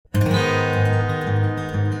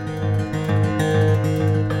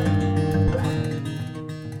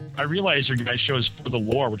I realized your guys' show is for the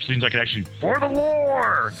lore, which seems like it actually for the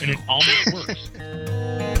lore, and it almost works.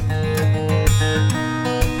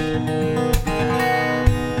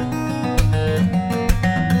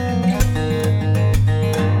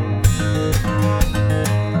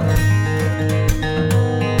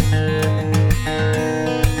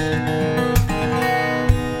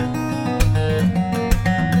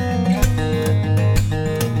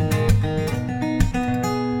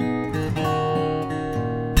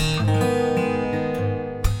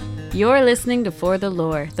 You're listening to For the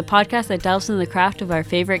Lore, the podcast that delves into the craft of our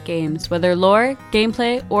favorite games, whether lore,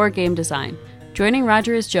 gameplay, or game design. Joining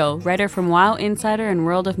Roger is Joe, writer from WoW Insider and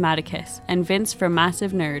World of Maticus, and Vince from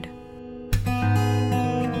Massive Nerd.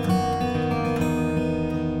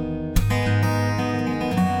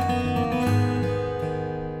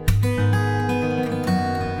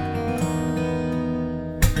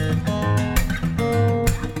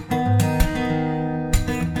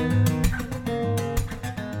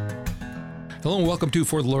 Hello and welcome to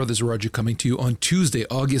For the Lore. This is Roger coming to you on Tuesday,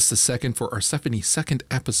 August the 2nd for our 72nd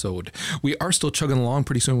episode. We are still chugging along.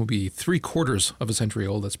 Pretty soon we'll be 3/4 of a century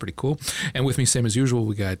old. That's pretty cool. And with me, same as usual,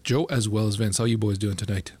 we got Joe as well as Vince. How you boys doing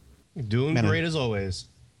tonight? Doing great as always.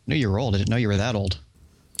 No, you're old. I didn't know you were that old.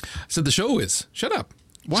 I said the show is. Shut up.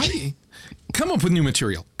 Why? Come up with new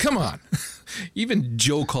material. Come on. Even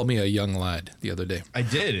Joe called me a young lad the other day. I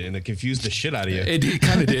did, and it confused the shit out of you. It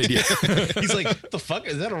kind of did, yeah. He's like, "What the fuck?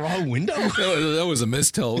 Is that a wrong window?" That was a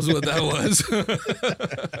mistell is what that was.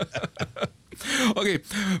 Okay,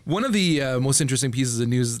 one of the most interesting pieces of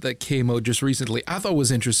news that came out just recently, I thought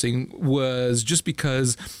was interesting, was just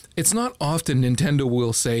because it's not often Nintendo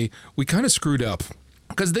will say, we kind of screwed up.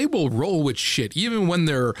 Because they will roll with shit, even when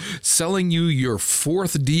they're selling you your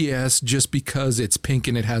 4th DS just because it's pink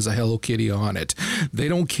and it has a Hello Kitty on it. They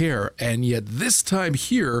don't care. And yet this time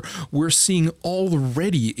here, we're seeing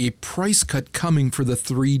already a price cut coming for the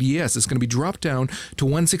 3DS. It's going to be dropped down to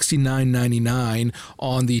 $169.99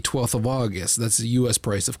 on the 12th of August. That's the US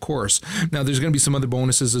price, of course. Now, there's going to be some other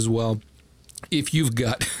bonuses as well. If you're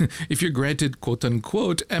granted quote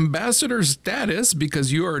unquote ambassador status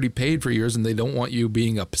because you already paid for yours and they don't want you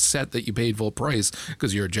being upset that you paid full price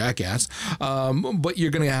because you're a jackass, but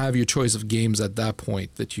you're going to have your choice of games at that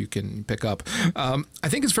point that you can pick up. I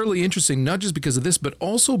think it's fairly interesting, not just because of this, but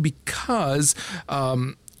also because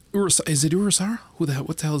is it Urasara? What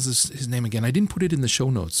the hell is his name again? I didn't put it in the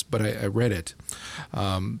show notes, but I read it.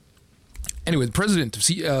 Anyway, the president of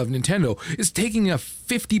Nintendo is taking a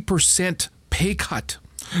 50% pay cut.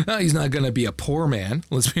 Now, he's not going to be a poor man,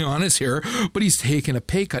 let's be honest here, but he's taking a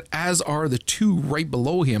pay cut, as are the two right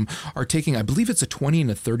below him are taking, I believe it's a 20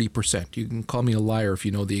 and a 30%. You can call me a liar if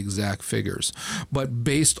you know the exact figures, but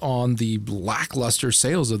based on the lackluster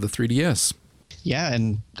sales of the 3DS. Yeah,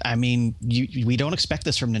 and I mean, we don't expect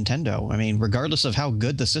this from Nintendo. I mean, regardless of how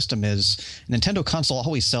good the system is, Nintendo console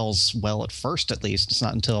always sells well at first, at least. It's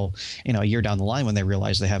not until, a year down the line when they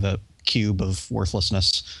realize they have a cube of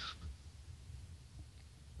worthlessness.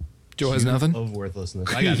 Joe has nothing? Of worthlessness.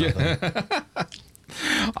 I got nothing.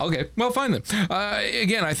 Okay, well, fine then.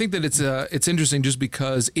 Again, I think that it's interesting just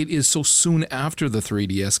because it is so soon after the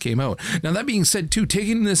 3DS came out. Now, that being said, too,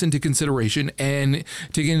 taking this into consideration and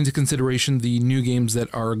taking into consideration the new games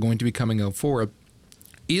that are going to be coming out for it,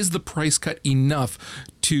 is the price cut enough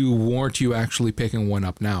to warrant you actually picking one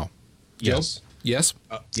up now? Yes. Joe? Yes?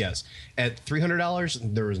 Yes. At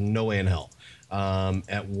 $300, there is no way in hell.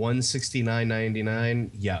 At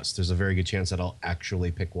 $169.99, yes, there's a very good chance that I'll actually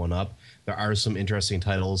pick one up. There are some interesting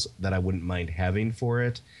titles that I wouldn't mind having for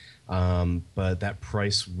it, but that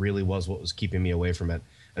price really was what was keeping me away from it,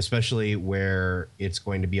 especially where it's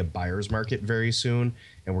going to be a buyer's market very soon,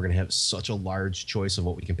 and we're going to have such a large choice of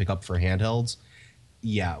what we can pick up for handhelds.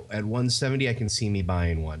 Yeah, at $170, I can see me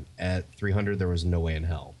buying one. At $300, there was no way in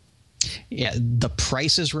hell. Yeah, the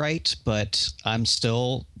price is right, but I'm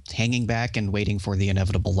still hanging back and waiting for the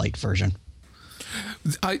inevitable light version.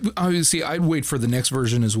 Obviously, I'd wait for the next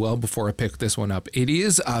version as well before I pick this one up. It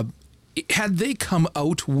is, had they come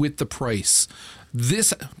out with this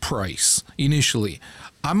price initially,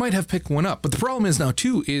 I might have picked one up. But the problem is now,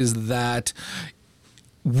 too, is that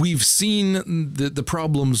we've seen the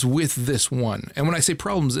problems with this one. And when I say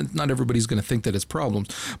problems, not everybody's going to think that it's problems.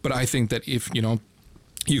 But I think that if,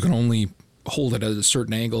 you can only hold it at a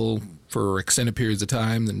certain angle for extended periods of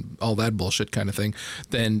time and all that bullshit kind of thing,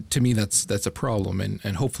 then to me that's a problem.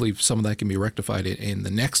 And hopefully some of that can be rectified in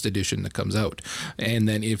the next edition that comes out. And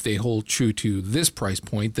then if they hold true to this price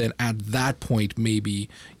point, then at that point maybe,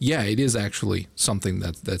 yeah, it is actually something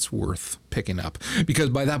that's worth picking up. Because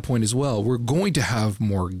by that point as well, we're going to have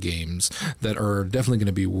more games that are definitely going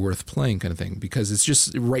to be worth playing kind of thing. Because it's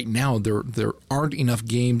just right now there aren't enough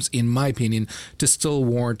games, in my opinion, to still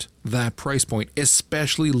warrant that price point,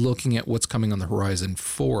 especially looking at what's coming on the horizon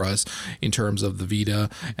for us in terms of the Vita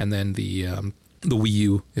and then the Wii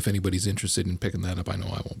U. If anybody's interested in picking that up, I know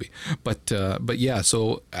I won't be. But yeah,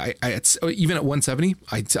 so I even at 170,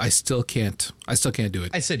 I still can't do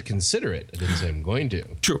it. I said consider it. I didn't say I'm going to.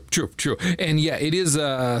 True. And yeah, it is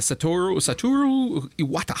Satoru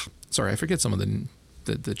Iwata. Sorry, I forget some of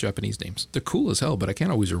the Japanese names. They're cool as hell, but I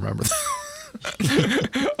can't always remember them.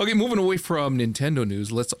 Okay, moving away from Nintendo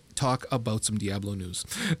news, let's talk about some Diablo news.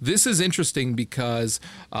 This is interesting because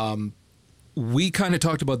we kind of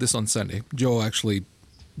talked about this on Sunday. Joe actually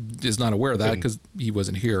is not aware of that because he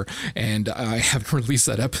wasn't here, and I haven't released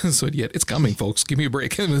that episode yet. It's coming, folks. Give me a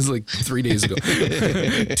break. It was like 3 days ago.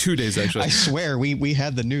 2 days, actually. I swear, we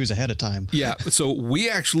had the news ahead of time. Yeah, so we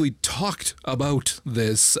actually talked about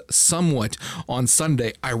this somewhat on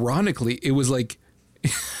Sunday. Ironically, it was like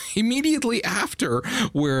immediately after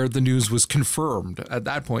where the news was confirmed. At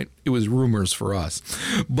that point, it was rumors for us.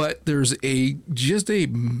 But there's just a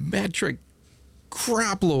metric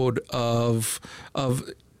crapload of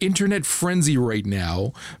internet frenzy right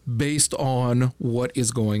now based on what is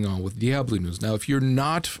going on with Diablo news. Now, if you're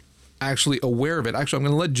not actually aware of it, actually, I'm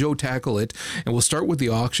going to let Joe tackle it, and we'll start with the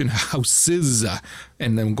auction houses,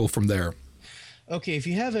 and then we'll go from there. Okay, if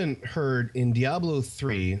you haven't heard, in Diablo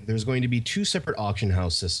 3, there's going to be 2 separate auction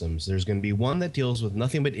house systems. There's going to be one that deals with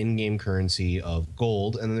nothing but in-game currency of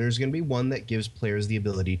gold, and then there's going to be one that gives players the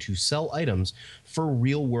ability to sell items for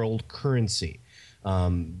real-world currency.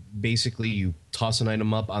 Basically, you toss an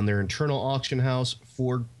item up on their internal auction house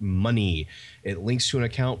for money. It links to an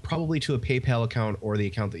account, probably to a PayPal account or the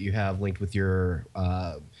account that you have linked with your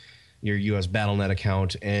US Battle.net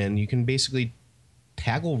account, and you can basically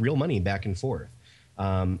taggle real money back and forth.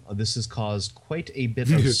 This has caused quite a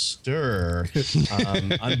bit of stir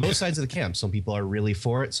on both sides of the camp. Some people are really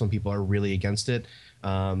for it. Some people are really against it.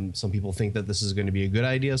 Some people think that this is going to be a good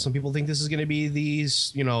idea. Some people think this is going to be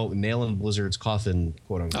these, nail in Blizzard's coffin,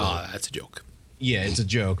 quote unquote. Oh, that's a joke. Yeah, it's a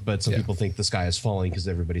joke, but some people think the sky is falling because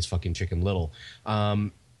everybody's fucking Chicken Little.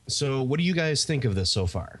 So what do you guys think of this so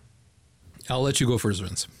far? I'll let you go first,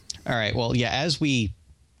 Vince. All right. Well, yeah, as we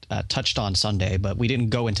touched on Sunday, but we didn't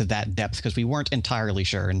go into that depth because we weren't entirely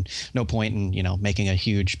sure, and no point in making a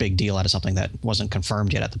huge big deal out of something that wasn't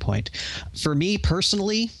confirmed yet at the point. For me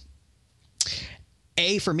personally,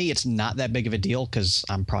 for me it's not that big of a deal because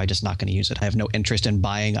I'm probably just not going to use it. I have no interest in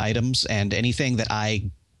buying items, and anything that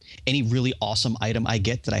any really awesome item I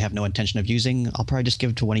get that I have no intention of using, I'll probably just give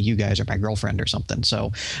it to one of you guys or my girlfriend or something.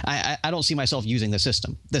 So I don't see myself using the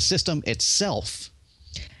system. The system itself,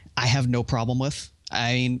 I have no problem with.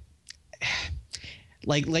 I mean,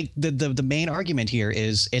 like the main argument here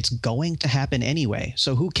is it's going to happen anyway.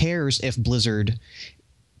 So who cares if Blizzard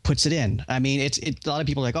puts it in? I mean, it's a lot of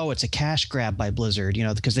people are like, oh, it's a cash grab by Blizzard,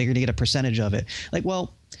 because they're going to get a percentage of it. Like,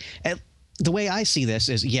 well, the way I see this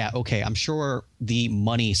is, yeah, okay, I'm sure the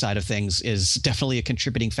money side of things is definitely a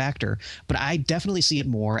contributing factor, but I definitely see it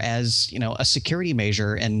more as, a security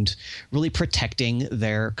measure and really protecting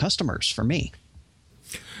their customers for me.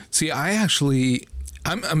 See, I'm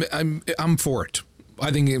for it.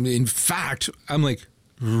 I think, in fact, I'm like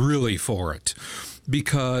really for it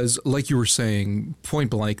because, like you were saying, point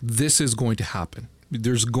blank, this is going to happen.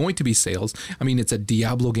 There's going to be sales. I mean, it's a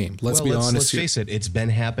Diablo game. Let's be honest. Let's face it. It's been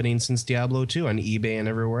happening since Diablo 2 on eBay and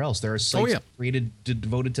everywhere else. There are sites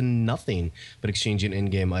devoted to nothing but exchanging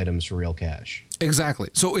in-game items for real cash. Exactly.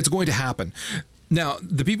 So it's going to happen. Now,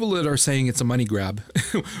 the people that are saying it's a money grab,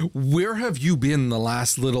 where have you been the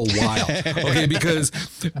last little while? Okay, because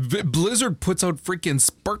Blizzard puts out freaking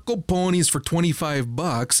Sparkle Ponies for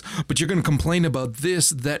 $25, but you're going to complain about this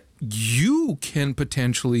that you can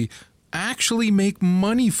potentially actually make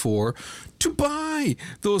money for to buy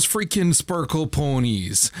those freaking Sparkle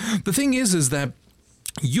Ponies. The thing is that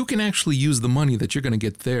you can actually use the money that you're going to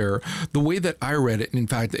get there. The way that I read it, and in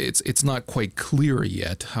fact, it's not quite clear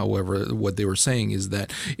yet. However, what they were saying is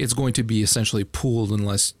that it's going to be essentially pooled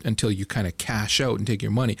until you kind of cash out and take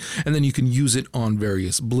your money. And then you can use it on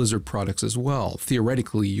various Blizzard products as well.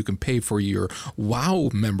 Theoretically, you can pay for your WoW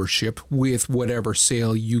membership with whatever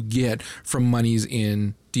sale you get from monies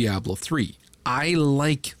in Diablo 3. I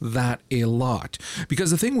like that a lot,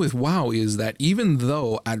 because the thing with WoW is that even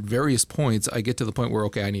though at various points I get to the point where,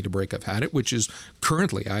 okay, I need a break, I've had it, which is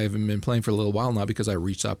currently, I haven't been playing for a little while now because I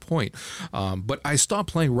reached that point. But I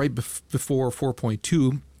stopped playing right before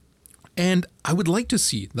 4.2. And I would like to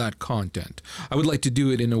see that content. I would like to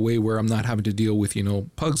do it in a way where I'm not having to deal with,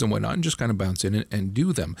 pugs and whatnot, and just kind of bounce in and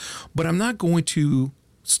do them. But I'm not going to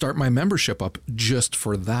start my membership up just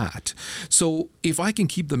for that. So if I can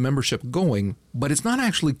keep the membership going, but it's not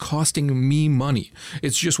actually costing me money,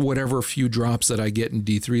 it's just whatever few drops that I get in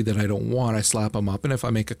D3 that I don't want, I slap them up. And if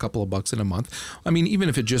I make a couple of bucks in a month, I mean, even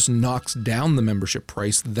if it just knocks down the membership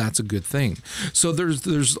price, that's a good thing. So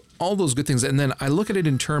there's all those good things. And then I look at it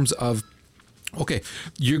in terms of, okay,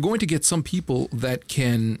 you're going to get some people that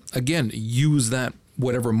can, again, use that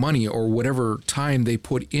whatever money or whatever time they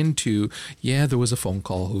put into, yeah, there was a phone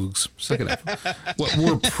call, Hoogs. Suck it up. What,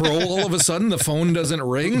 we're pro all of a sudden? The phone doesn't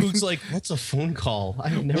ring? Hoogs like, what's a phone call?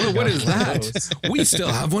 I've never what is that? We still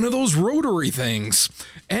have one of those rotary things.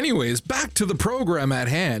 Anyways, back to the program at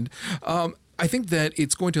hand. I think that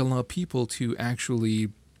it's going to allow people to actually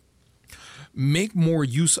make more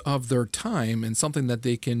use of their time and something that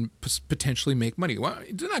they can potentially make money. Well,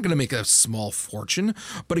 they're not going to make a small fortune,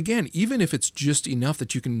 but again, even if it's just enough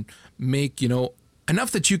that you can make,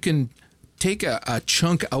 enough that you can take a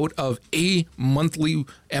chunk out of a monthly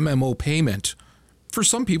MMO payment, for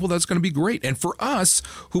some people that's going to be great. And for us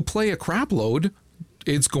who play a crap load,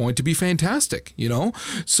 it's going to be fantastic,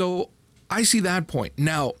 So I see that point.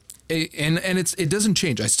 Now, and it doesn't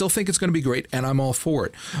change. I still think it's going to be great, and I'm all for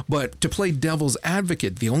it. But to play devil's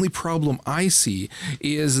advocate, the only problem I see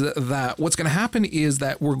is that what's going to happen is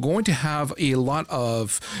that we're going to have a lot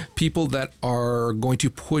of people that are going to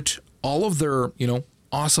put all of their,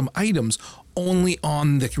 awesome items only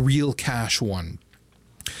on the real cash one.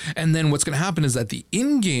 And then what's going to happen is that the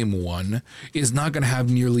in-game one is not going to have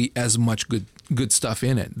nearly as much good stuff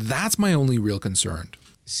in it. That's my only real concern.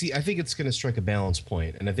 See, I think it's going to strike a balance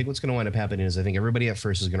point, and I think what's going to wind up happening is I think everybody at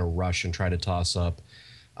first is going to rush and try to toss up,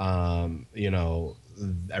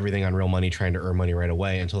 everything on real money, trying to earn money right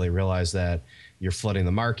away until they realize that you're flooding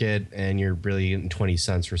the market and you're really getting 20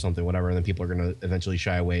 cents for something, whatever, and then people are going to eventually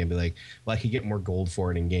shy away and be like, well, I could get more gold for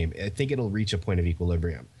it in game. I think it'll reach a point of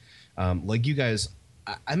equilibrium. Like you guys,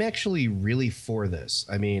 I'm actually really for this.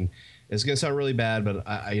 I mean, it's going to sound really bad, but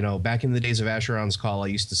back in the days of Asheron's Call, I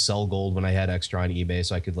used to sell gold when I had extra on eBay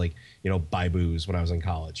so I could buy booze when I was in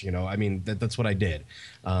college. I mean, that's what I did.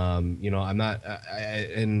 I'm not,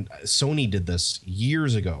 and Sony did this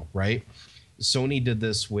years ago, right? Sony did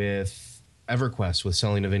this with EverQuest with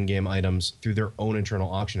selling of in-game items through their own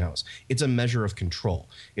internal auction house. It's a measure of control.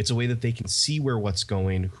 It's a way that they can see where what's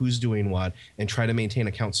going, who's doing what, and try to maintain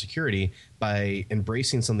account security by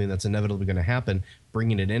embracing something that's inevitably going to happen,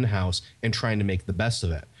 bringing it in-house, and trying to make the best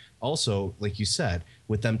of it. Also, like you said,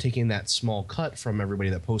 with them taking that small cut from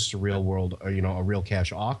everybody that posts a real world, or, a real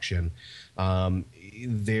cash auction,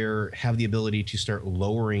 they have the ability to start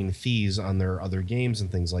lowering fees on their other games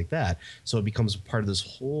and things like that. So it becomes part of this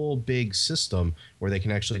whole big system where they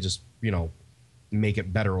can actually just, make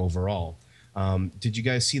it better overall. Did you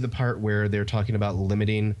guys see the part where they're talking about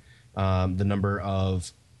limiting the number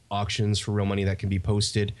of auctions for real money that can be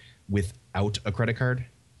posted without a credit card?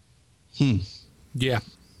 Yeah.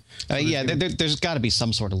 There's got to be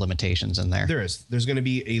some sort of limitations in there. There is. There's going to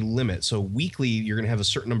be a limit. So weekly, you're going to have a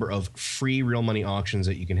certain number of free real money auctions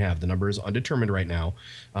that you can have. The number is undetermined right now,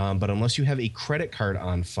 but unless you have a credit card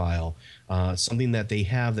on file, something that they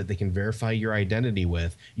have that they can verify your identity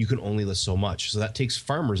with, you can only list so much. So that takes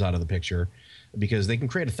farmers out of the picture, because they can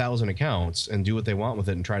create 1,000 accounts and do what they want with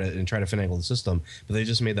it and try to finagle the system, but they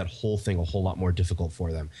just made that whole thing a whole lot more difficult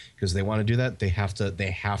for them, because they want to do that. They have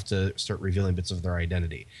to start revealing bits of their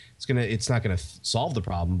identity. It's not gonna solve the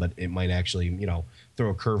problem, but it might actually throw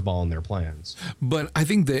a curveball in their plans. But I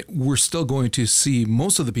think that we're still going to see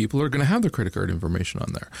most of the people are going to have their credit card information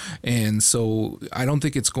on there, and so I don't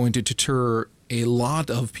think it's going to deter a lot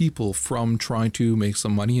of people from trying to make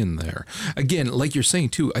some money in there. Again, like you're saying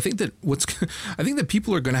too, I think that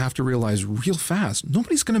people are going to have to realize real fast,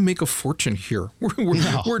 nobody's going to make a fortune here.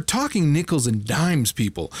 We're talking nickels and dimes,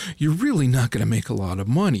 people. You're really not going to make a lot of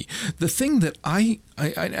money. The thing that I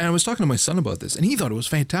was talking to my son about this, and he thought it was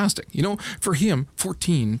fantastic. For him,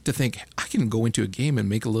 14, to think I can go into a game and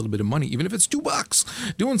make a little bit of money, even if it's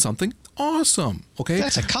 $2 doing something awesome. Okay,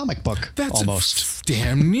 that's a comic book. That's almost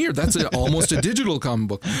damn near. That's almost a digital comic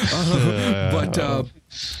book. But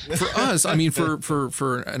For us, I mean,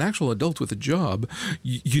 for an actual adult with a job,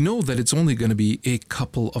 you know that it's only going to be a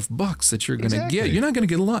couple of bucks that you're going to get. You're not going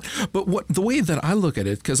to get a lot. But the way that I look at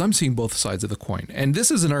it, because I'm seeing both sides of the coin, and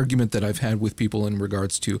this is an argument that I've had with people in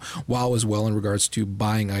regards to WoW as well, in regards to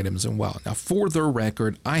buying items in WoW. Now, for the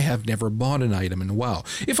record, I have never bought an item in WoW.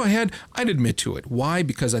 If I had, I'd admit to it. Why?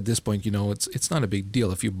 Because at this point, it's not a big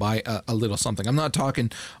deal if you buy a little something. I'm not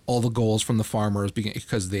talking all the goals from the farmers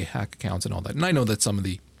because they hack accounts and all that. And I know that some of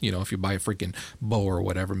the, if you buy a freaking bow or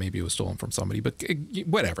whatever, maybe it was stolen from somebody, but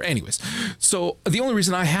whatever. Anyways, so the only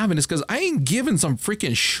reason I haven't is because I ain't giving some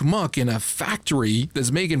freaking schmuck in a factory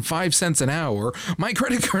that's making 5 cents an hour my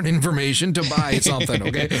credit card information to buy something,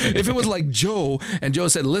 okay? If it was like Joe, and Joe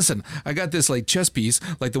said, listen, I got this like chess piece,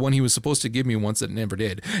 like the one he was supposed to give me once that never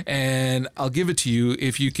did, and I'll give it to you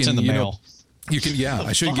if you can, it's in the mail. You can,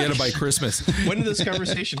 I should get it by Christmas. When did this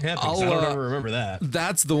conversation happen? I don't ever remember that.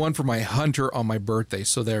 That's the one for my hunter on my birthday.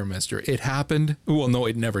 So there, mister. It happened. Well, no,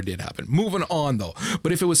 it never did happen. Moving on, though.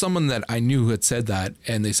 But if it was someone that I knew had said that,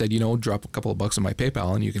 and they said, drop a couple of bucks in my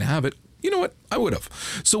PayPal and you can have it, you know what? I would have.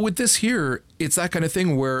 So with this here, it's that kind of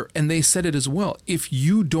thing where, and they said it as well, if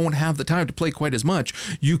you don't have the time to play quite as much,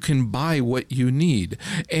 you can buy what you need.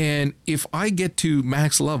 And if I get to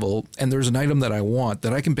max level and there's an item that I want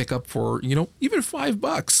that I can pick up for, even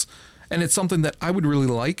 $5, and it's something that I would really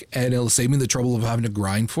like, and it'll save me the trouble of having to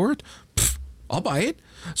grind for it, I'll buy it.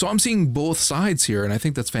 So I'm seeing both sides here, and I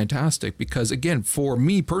think that's fantastic because, again, for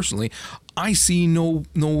me personally, I see no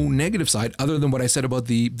negative side other than what I said about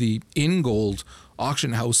the in-gold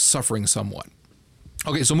auction house suffering somewhat.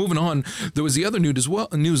 Okay, so moving on, there was the other news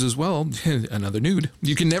as well. Another nude.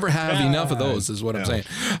 You can never have enough of those, is what I'm saying.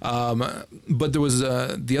 But there was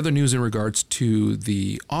the other news in regards to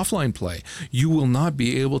the offline play. You will not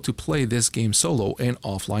be able to play this game solo in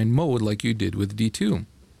offline mode like you did with D2.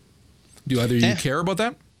 Do either of you care about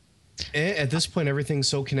that? At this point, everything's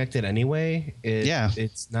so connected anyway.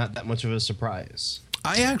 It's not that much of a surprise.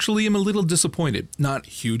 I actually am a little disappointed. Not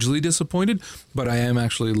hugely disappointed, but I am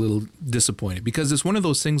actually a little disappointed because it's one of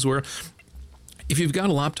those things where if you've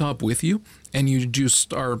got a laptop with you and you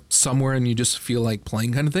just are somewhere and you just feel like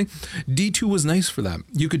playing kind of thing, D2 was nice for that.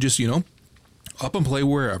 You could just, up and play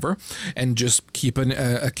wherever and just keep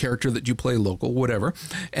a character that you play local, whatever.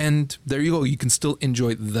 And there you go. You can still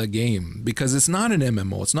enjoy the game because it's not an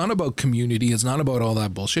MMO. It's not about community. It's not about all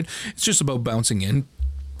that bullshit. It's just about bouncing in,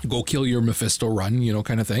 go kill your Mephisto run,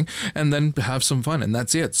 kind of thing, and then have some fun. And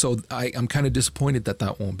that's it. So I'm kind of disappointed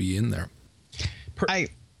that won't be in there.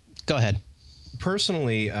 Go ahead.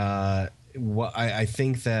 Personally, I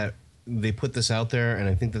think that they put this out there, and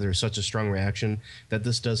I think that there's such a strong reaction that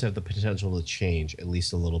this does have the potential to change at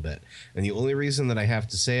least a little bit. And the only reason that I have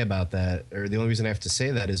to say about that, or the only reason I have to say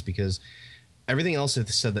that, is because everything else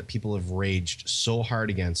I've said that people have raged so hard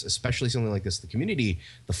against, especially something like this, the community,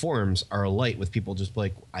 the forums are alight with people just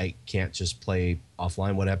like, I can't just play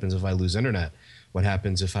offline. What happens if I lose internet? What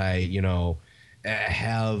happens if I,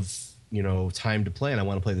 have time to play and I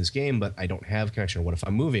want to play this game, but I don't have connection? What if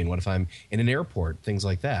I'm moving? What if I'm in an airport? Things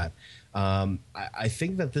like that. I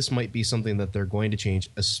think that this might be something that they're going to change,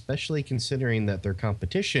 especially considering that their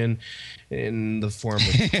competition in the form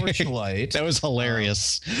of Torchlight that was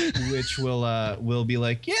hilarious, which will be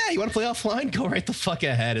like, yeah, you want to play offline? Go right the fuck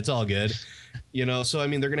ahead. It's all good. So I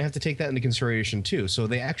mean, they're going to have to take that into consideration too. So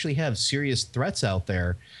they actually have serious threats out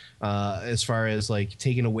there as far as like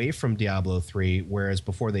taking away from Diablo 3, whereas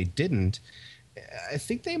before they didn't. I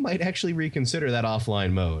think they might actually reconsider that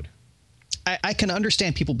offline mode. I can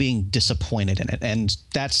understand people being disappointed in it, and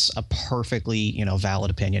that's a perfectly valid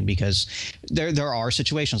opinion because there are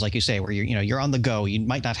situations like you say where you're on the go, you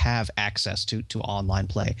might not have access to online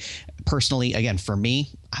play. Personally, again, for me,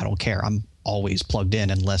 I don't care. I'm always plugged in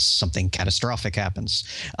unless something catastrophic happens.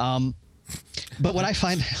 But what I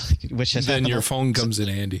find, which has then your phone comes in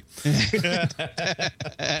handy. Can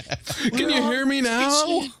you hear me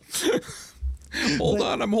now? Hold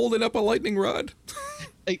on, I'm holding up a lightning rod.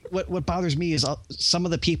 What bothers me is some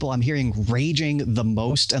of the people I'm hearing raging the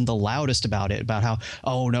most and the loudest about it, about how,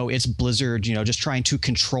 oh no, it's Blizzard, just trying to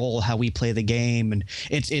control how we play the game, and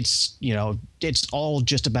it's all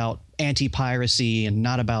just about anti-piracy and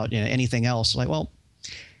not about anything else. Like, well,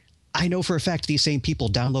 I know for a fact these same people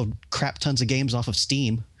download crap tons of games off of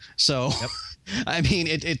Steam, so yep. I mean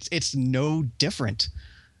it's no different.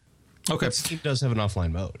 Okay, but Steam does have an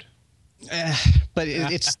offline mode, but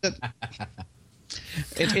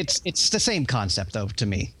it's the same concept though to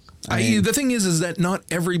me. The thing is that not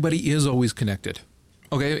everybody is always connected.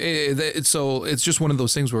 Okay, so it's just one of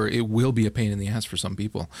those things where it will be a pain in the ass for some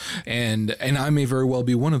people, and I may very well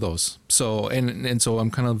be one of those. So and so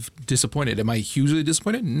I'm kind of disappointed. Am I hugely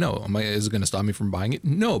disappointed? No. Is it going to stop me from buying it?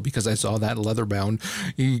 No, because I saw that leather-bound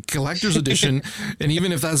collector's edition, and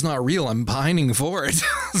even if that's not real, I'm pining for it.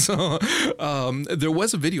 So there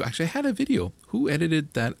was a video. Actually, I had a video. Who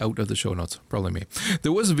edited that out of the show notes? Probably me.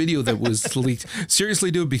 There was a video that was leaked.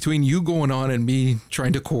 Seriously, dude, between you going on and me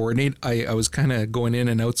trying to coordinate, I was kind of going in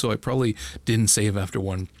and out, so I probably didn't save after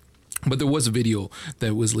one. But there was a video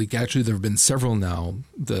that was leaked. Actually, there have been several now,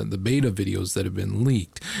 the beta videos that have been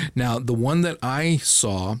leaked. Now, the one that I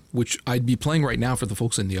saw, which I'd be playing right now for the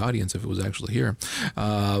folks in the audience if it was actually here,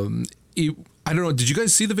 I don't know, did you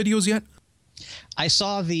guys see the videos yet? I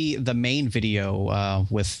saw the main video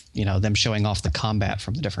with them showing off the combat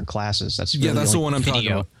from the different classes. That's really that's the one I'm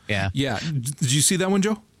talking about. Yeah. Did you see that one,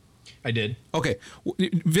 Joe? I did. Okay,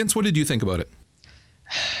 Vince, what did you think about it?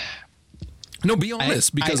 No, be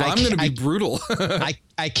honest, because I'm going to be brutal.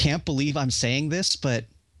 I can't believe I'm saying this, but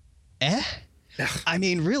I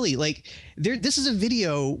mean, really, like, this is a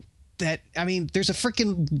video that, I mean, there's a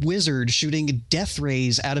freaking wizard shooting death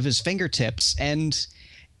rays out of his fingertips, and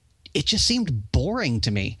it just seemed boring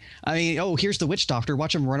to me. I mean, here's the witch doctor.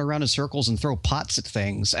 Watch him run around in circles and throw pots at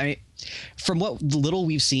things. I mean, from what little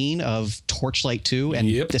we've seen of Torchlight 2, and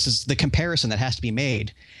this is the comparison that has to be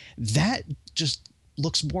made, that just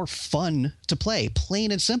looks more fun to play,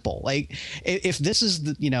 plain and simple. Like, if this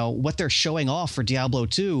is what they're showing off for Diablo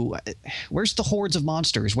 2, where's the hordes of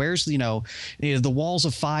monsters? Where's the walls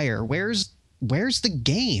of fire? Where's the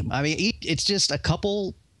game? I mean, it's just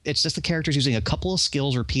the characters using a couple of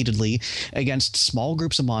skills repeatedly against small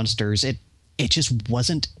groups of monsters. It just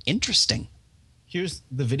wasn't interesting. Here's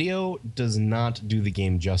the video does not do the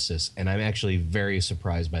game justice, and I'm actually very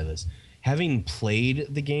surprised by this. Having played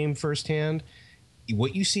the game firsthand,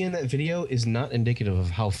 what you see in that video is not indicative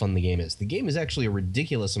of how fun the game is. The game is actually a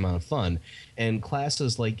ridiculous amount of fun, and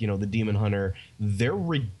classes like, the Demon Hunter, they're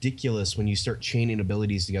ridiculous when you start chaining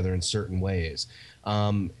abilities together in certain ways.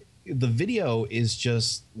 The video is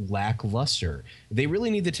just lackluster. They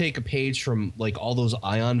really need to take a page from like all those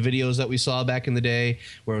Ion videos that we saw back in the day,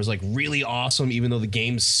 where it was like really awesome even though the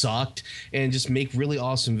game sucked, and just make really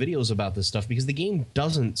awesome videos about this stuff, because the game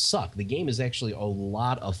doesn't suck. The game is actually a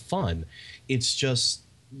lot of fun. It's just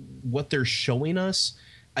what they're showing us.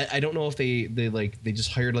 I don't know if they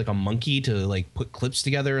just hired like a monkey to like put clips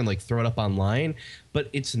together and like throw it up online, but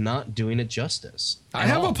it's not doing it justice. I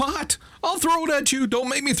have a pot. I'll throw it at you. Don't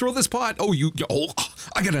make me throw this pot.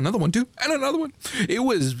 I got another one too, and another one. It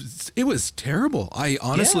was terrible. I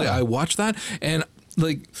honestly, I watched that, and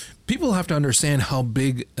like, people have to understand how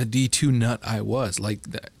big a D2 nut I was. Like,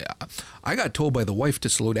 I got told by the wife to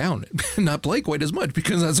slow down and not play quite as much,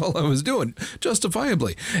 because that's all I was doing,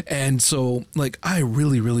 justifiably. And so, like, I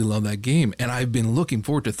really, really love that game, and I've been looking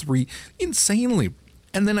forward to 3 insanely.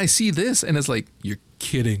 And then I see this, and it's like, you're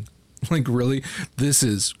kidding. Like, really? This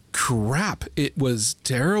is crap. It was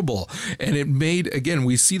terrible. And it made, again,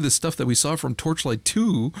 we see the stuff that we saw from Torchlight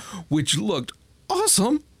 2, which looked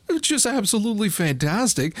awesome. It's just absolutely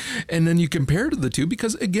fantastic. And then you compare to the two,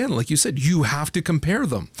 because again, like you said, you have to compare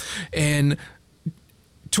them. And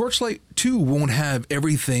Torchlight 2 won't have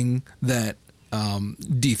everything that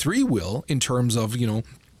D3 will, in terms of, the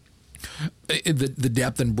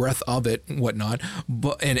depth and breadth of it and whatnot,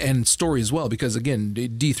 but and story as well, because again,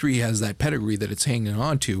 D3 has that pedigree that it's hanging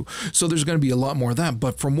on to, so there's going to be a lot more of that.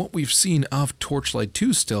 But from what we've seen of Torchlight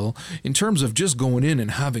 2 still, in terms of just going in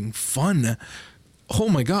and having fun, oh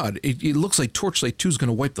my God, it looks like Torchlight 2 is going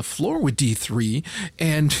to wipe the floor with D3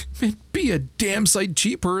 and be a damn sight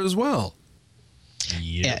cheaper as well.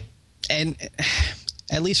 Yeah. And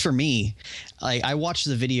at least for me, I watched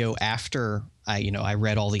the video after I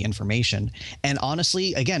read all the information. And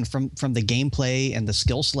honestly, again, from the gameplay and the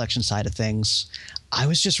skill selection side of things, I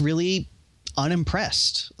was just really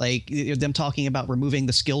unimpressed. Like, them talking about removing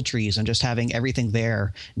the skill trees and just having everything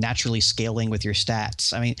there naturally scaling with your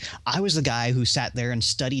stats. I mean, I was the guy who sat there and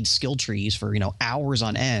studied skill trees for, hours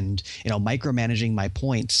on end, micromanaging my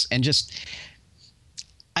points, and just,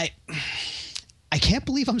 I can't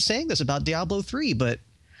believe I'm saying this about Diablo 3, but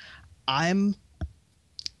I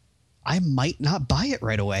might not buy it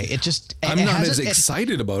right away. I'm not as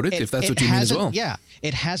excited about it, if that's what you mean as well. Yeah,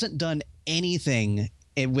 it hasn't done anything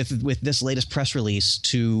with this latest press release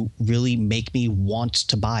to really make me want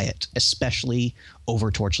to buy it, especially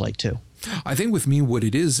over Torchlight 2. I think with me, what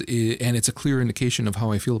it is, and it's a clear indication of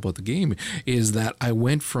how I feel about the game, is that I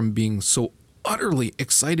went from being so utterly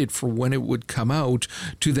excited for when it would come out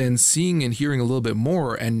to then seeing and hearing a little bit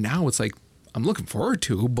more, and now it's like, I'm looking forward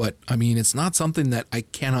to, but I mean, it's not something that I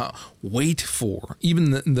cannot wait for.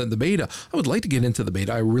 Even the beta, I would like to get into the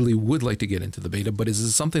beta. I really would like to get into the beta, but is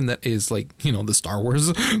this something that is like, the Star Wars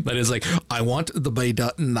that is like, I want the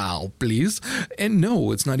beta now, please? And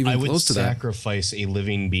no, it's not even close to that. I would sacrifice a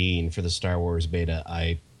living being for the Star Wars beta.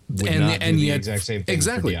 I would not do the exact same thing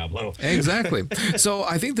for Diablo. Exactly. So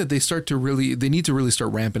I think that they need to really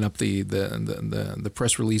start ramping up the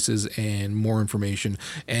press releases and more information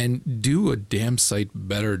and do a damn sight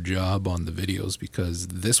better job on the videos, because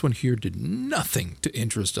this one here did nothing to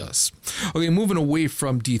interest us. Okay, moving away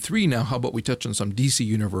from D3 now, how about we touch on some DC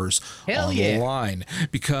Universe Online?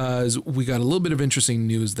 Because we got a little bit of interesting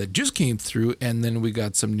news that just came through, and then we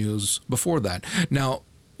got some news before that. Now,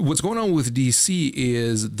 what's going on with DC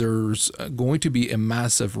is there's going to be a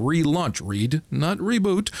massive relaunch, not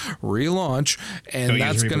reboot, relaunch, and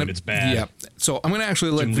that's going to, it's bad. Yeah. So I'm going to actually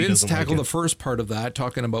let Vince tackle like the first part of that,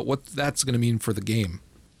 talking about what that's going to mean for the game.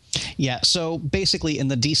 Yeah. So basically, in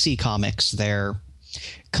the DC comics, they're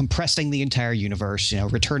compressing the entire universe,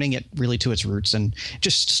 returning it really to its roots and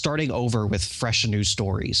just starting over with fresh new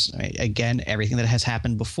stories. Right? Again, everything that has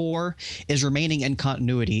happened before is remaining in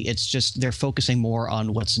continuity. It's just they're focusing more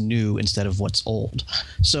on what's new instead of what's old.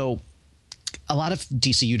 So a lot of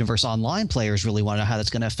DC Universe Online players really want to know how that's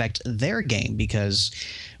going to affect their game, because,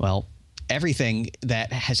 well, everything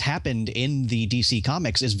that has happened in the DC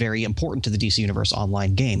comics is very important to the DC Universe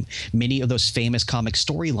Online game. Many of those famous comic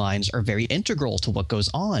storylines are very integral to what goes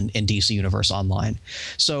on in DC Universe Online.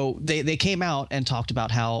 So they came out and talked about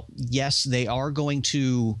how, yes, they are going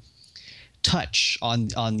to touch on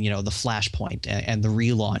the Flashpoint and the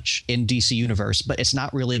relaunch in DC Universe, but it's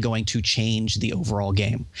not really going to change the overall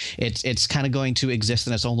game. It's kind of going to exist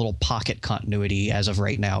in its own little pocket continuity as of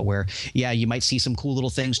right now, where you might see some cool little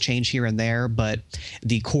things change here and there, but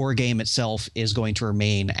the core game itself is going to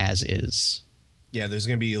remain as is. Yeah, there's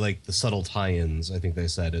going to be like the subtle tie-ins, I think they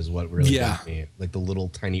said, is what really got me. Like the little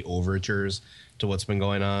tiny overtures to what's been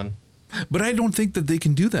going on. But I don't think that they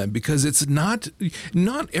can do that, because it's not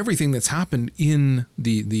everything that's happened in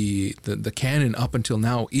the canon up until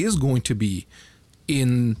now is going to be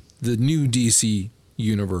in the new DC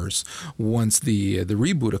universe. Once the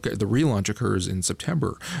reboot, the relaunch occurs in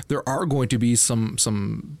September, there are going to be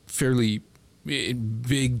some fairly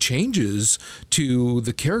big changes to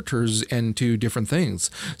the characters and to different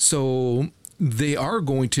things. So they are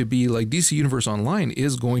going to be like DC Universe Online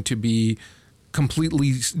is going to be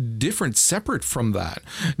completely different, separate from that.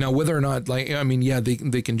 Now, whether or not,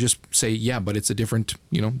 they can just say, but it's a different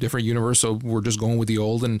universe, so we're just going with the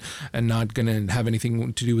old and not going to have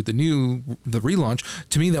anything to do with the relaunch.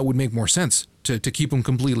 To me, that would make more sense to keep them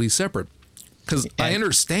completely separate. Because I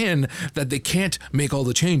understand that they can't make all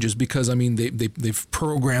the changes, because they've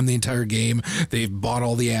programmed the entire game, they've bought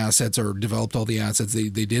all the assets or developed all the assets, they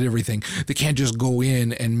did everything. They can't just go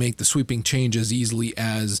in and make the sweeping changes easily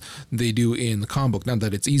as they do in the comic book. Not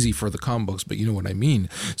that it's easy for the comic books, but you know what I mean.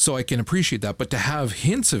 So I can appreciate that. But to have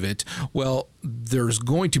hints of it, well, there's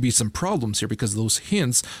going to be some problems here, because those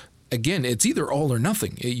hints, again, it's either all or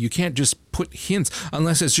nothing. You can't just put hints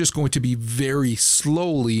unless it's just going to be very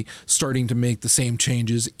slowly starting to make the same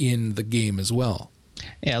changes in the game as well.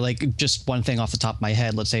 Yeah, like just one thing off the top of my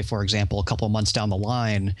head. Let's say, for example, a couple of months down the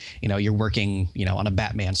line, you're working, on a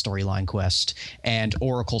Batman storyline quest, and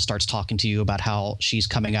Oracle starts talking to you about how she's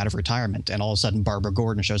coming out of retirement, and all of a sudden Barbara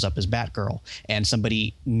Gordon shows up as Batgirl, and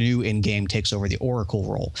somebody new in game takes over the Oracle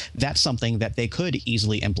role. That's something that they could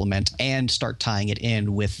easily implement and start tying it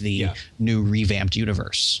in with the new revamped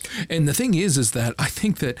universe. And the thing is that I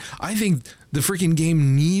think the freaking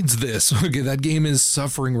game needs this. Okay, that game is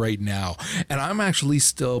suffering right now, and I'm actually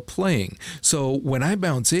still playing. So when I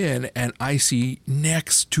bounce in and I see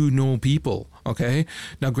next to no people, okay,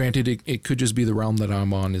 now granted, it could just be the realm that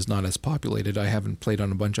I'm on is not as populated. I haven't played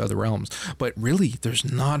on a bunch of other realms, but really, there's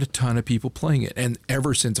not a ton of people playing it. And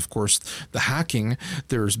ever since, of course, the hacking,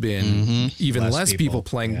 there's been even less people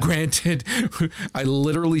playing. Yeah. Granted, I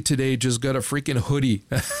literally today just got a freaking hoodie,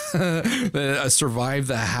 survived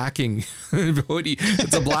the hacking hoodie.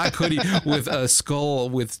 It's a black hoodie with a skull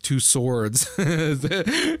with two swords, and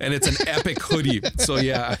it's an epic hoodie. So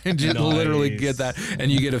yeah, you literally get that,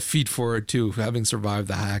 and you get a feat for it too, having survived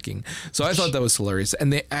the hacking. So I thought that was hilarious,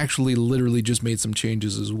 and they actually literally just made some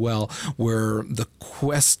changes as well, where the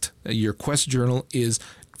your quest journal is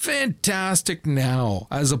fantastic now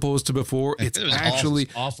as opposed to before. It was actually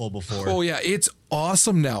awful before. Oh yeah, it's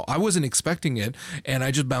awesome now. I wasn't expecting it, and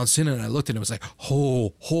I just bounced in and I looked and it was like,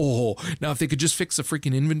 ho. Now if they could just fix the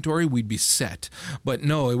freaking inventory, we'd be set. But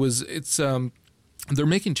no, it's they're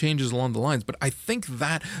making changes along the lines, but I think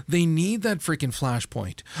that they need that freaking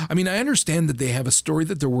flashpoint. I mean, I understand that they have a story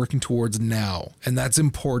that they're working towards now, and that's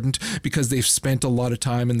important because they've spent a lot of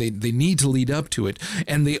time and they need to lead up to it.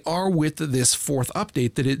 And they are with this fourth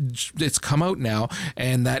update that it's come out now,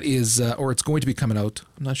 and that is, or it's going to be coming out.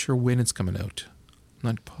 I'm not sure when it's coming out.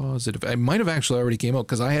 Not positive. I might have actually already came out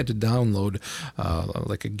because I had to download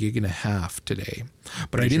like 1.5 gigs today,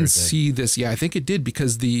 but I didn't see this. Yeah, I think it did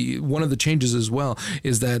because one of the changes as well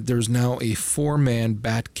is that there's now a 4-man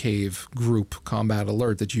Batcave group combat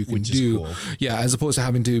alert that you can do. Cool. Yeah, as opposed to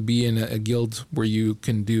having to be in a guild where you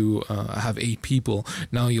can do have 8 people.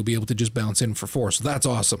 Now you'll be able to just bounce in for 4. So that's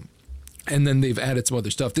awesome. And then they've added some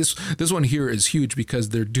other stuff. This one here is huge because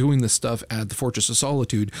they're doing the stuff at the Fortress of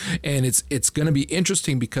Solitude, and it's going to be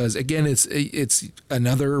interesting because again it's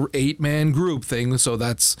another 8-man group thing. So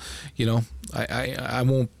that's, you know, I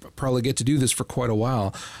won't probably get to do this for quite a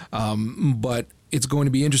while, but it's going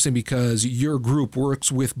to be interesting because your group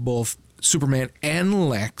works with both Superman and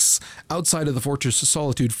Lex outside of the Fortress of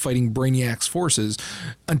Solitude fighting Brainiac's forces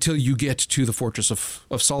until you get to the Fortress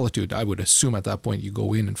of Solitude. I would assume at that point you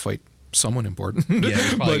go in and fight someone important. Yeah,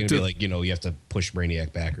 it's probably going to be like, you know, you have to push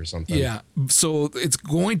Brainiac back or something. Yeah, so it's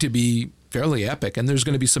going to be fairly epic, and there's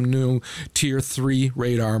going to be some new tier 3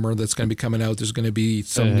 raid armor that's going to be coming out. There's going to be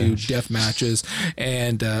some new death matches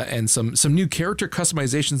and some new character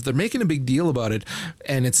customizations. They're making a big deal about it,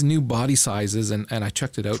 and it's new body sizes, and I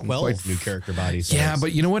checked it out. 12 new character body sizes. Yeah,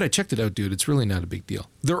 but you know what? I checked it out, dude. It's really not a big deal.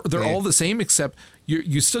 They're all the same except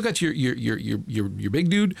you still got your big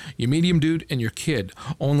dude, your medium dude, and your kid.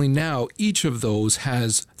 Only now each of those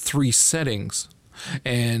has 3 settings,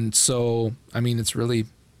 and so I mean it's really.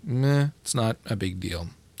 Meh, it's not a big deal.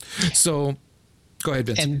 So, go ahead,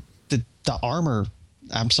 Vince. And the armor,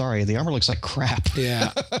 I'm sorry, the armor looks like crap.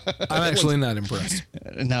 Yeah, I'm actually not impressed.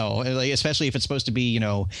 No, like, especially if it's supposed to be, you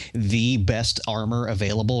know, the best armor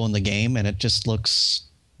available in the game, and it just looks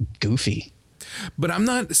goofy. But I'm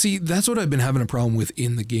not, see, that's what I've been having a problem with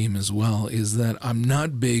in the game as well, is that I'm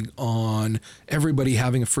not big on everybody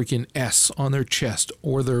having a freaking S on their chest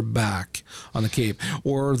or their back on the cape,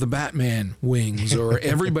 or the Batman wings, or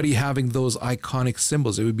everybody having those iconic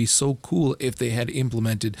symbols. It would be so cool if they had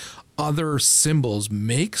implemented other symbols,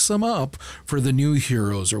 make some up for the new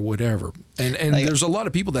heroes or whatever. And there's a lot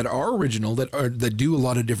of people that are original that do a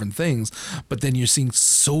lot of different things, but then you're seeing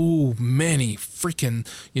so many freaking,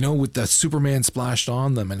 you know, with the Superman splashed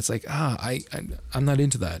on them, and it's like, I'm not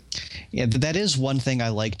into that. Yeah, that is one thing I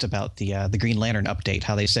liked about the Green Lantern update,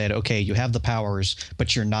 how they said, okay, you have the powers,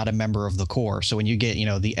 but you're not a member of the Corps. So when you get, you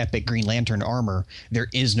know, the epic Green Lantern armor, there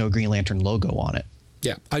is no Green Lantern logo on it.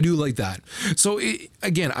 Yeah, I do like that. So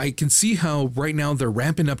again, I can see how right now they're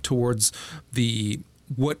ramping up towards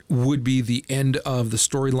what would be the end of the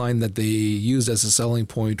storyline that they used as a selling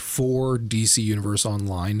point for DC Universe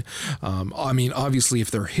Online. I mean, obviously, if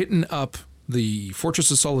they're hitting up the Fortress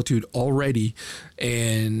of Solitude already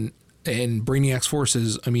and Brainiac's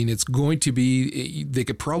forces, I mean, it's going to be, they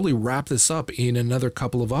could probably wrap this up in another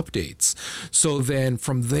couple of updates. So then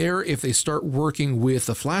from there, if they start working with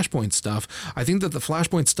the Flashpoint stuff, I think that the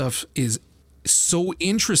Flashpoint stuff is so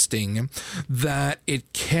interesting that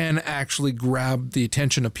it can actually grab the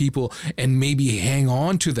attention of people and maybe hang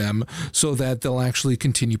on to them so that they'll actually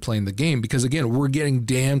continue playing the game. Because again, we're getting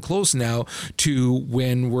damn close now to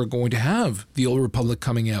when we're going to have the Old Republic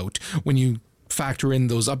coming out, when you factor in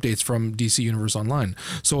those updates from DC Universe Online.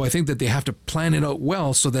 So I think that they have to plan it out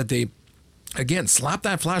well so that they, again, slap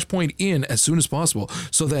that Flashpoint in as soon as possible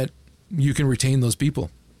so that you can retain those people.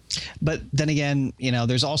 But then again, you know,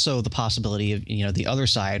 there's also the possibility of, you know, the other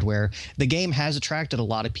side where the game has attracted a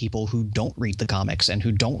lot of people who don't read the comics and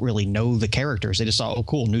who don't really know the characters. They just saw, oh,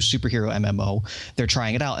 cool, new superhero MMO. They're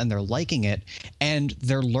trying it out and they're liking it, and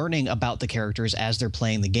they're learning about the characters as they're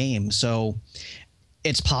playing the game. So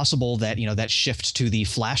it's possible that, you know, that shift to the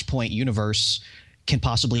Flashpoint universe can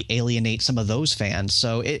possibly alienate some of those fans.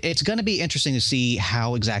 So it's going to be interesting to see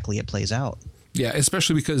how exactly it plays out. Yeah,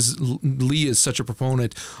 especially because Lee is such a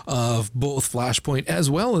proponent of both Flashpoint as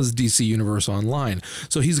well as DC Universe Online.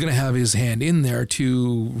 So he's going to have his hand in there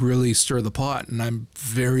to really stir the pot. And I'm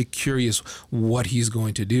very curious what he's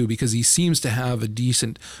going to do because he seems to have a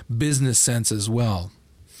decent business sense as well.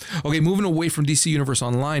 Okay, moving away from DC Universe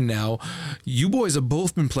Online now, you boys have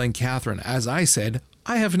both been playing Catherine. As I said,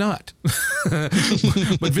 I have not.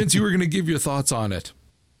 But Vince, you were going to give your thoughts on it.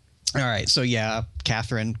 All right, so yeah,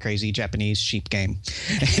 Catherine, crazy Japanese sheep game.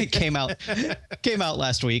 It came out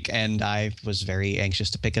last week, and I was very anxious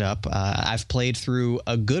to pick it up. I've played through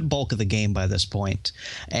a good bulk of the game by this point,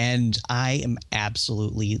 and I am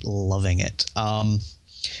absolutely loving it.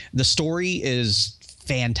 The story is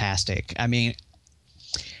fantastic. I mean,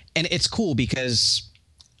 and it's cool because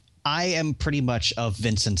I am pretty much of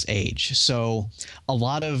Vincent's age. So a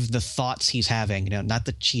lot of the thoughts he's having, not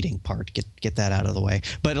the cheating part, get that out of the way,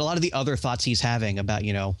 but a lot of the other thoughts he's having about,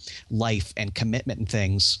 life and commitment and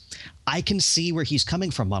things, I can see where he's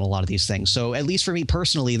coming from on a lot of these things. So at least for me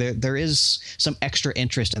personally, there is some extra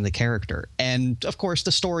interest in the character. And of course,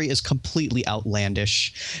 the story is completely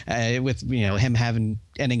outlandish with, him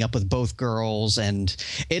ending up with both girls, and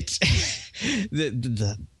it's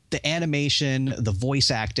the animation, the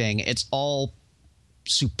voice acting, it's all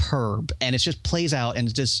superb, and it just plays out in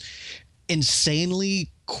just insanely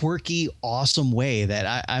quirky, awesome way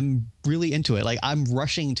that I'm really into it. Like, I'm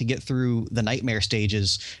rushing to get through the nightmare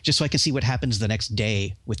stages just so I can see what happens the next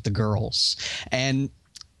day with the girls. And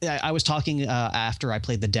I was talking after I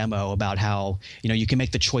played the demo about how, you can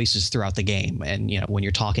make the choices throughout the game, and, when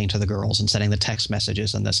you're talking to the girls and sending the text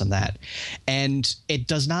messages and this and that. And it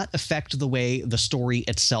does not affect the way the story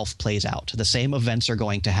itself plays out. The same events are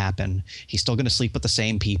going to happen. He's still going to sleep with the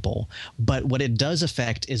same people. But what it does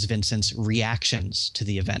affect is Vincent's reactions to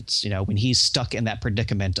the events. When he's stuck in that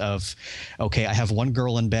predicament of, okay, I have one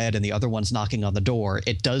girl in bed and the other one's knocking on the door,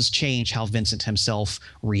 it does change how Vincent himself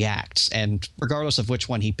reacts. And regardless of which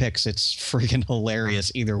one he picks, it's freaking hilarious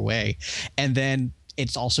either way. And then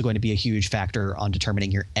it's also going to be a huge factor on determining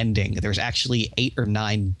your ending. There's actually 8 or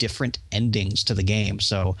 9 different endings to the game.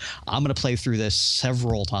 So I'm going to play through this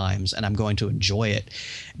several times, and I'm going to enjoy it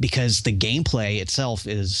because the gameplay itself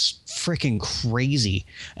is freaking crazy.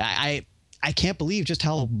 I can't believe just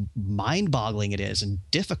how mind-boggling it is and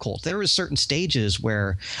difficult. There was certain stages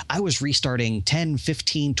where I was restarting 10,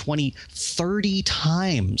 15, 20, 30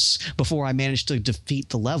 times before I managed to defeat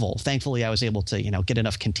the level. Thankfully, I was able to, get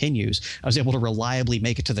enough continues. I was able to reliably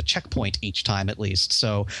make it to the checkpoint each time at least.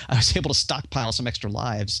 So I was able to stockpile some extra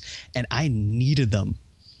lives, and I needed them.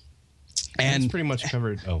 And it's pretty much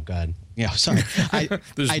covered. Oh, God. Yeah, sorry.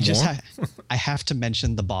 I have to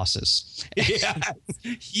mention the bosses.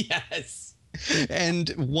 Yes. And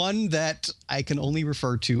one that I can only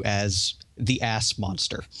refer to as the ass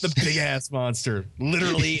monster. The big ass monster.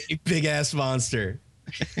 Literally a big ass monster.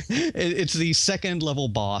 It's the second level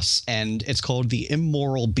boss, and it's called the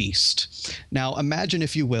Immoral Beast. Now, imagine,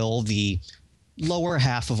 if you will, the lower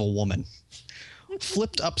half of a woman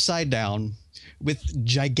flipped upside down with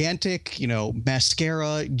gigantic,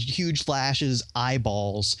 mascara, huge lashes,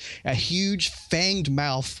 eyeballs, a huge fanged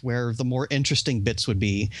mouth where the more interesting bits would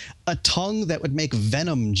be, a tongue that would make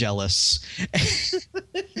Venom jealous,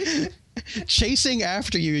 chasing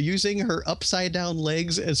after you using her upside down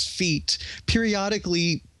legs as feet,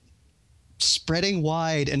 periodically spreading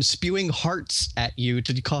wide and spewing hearts at you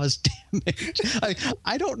to cause damage.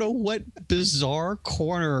 I don't know what bizarre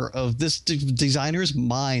corner of this designer's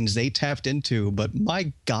minds they tapped into, but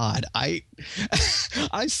my God, I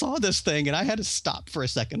saw this thing and I had to stop for a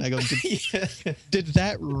second. I go, did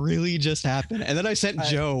that really just happen? And then I sent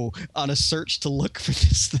Joe on a search to look for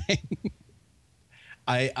this thing.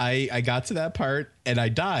 I got to that part and I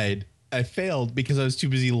died. I failed because I was too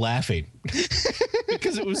busy laughing.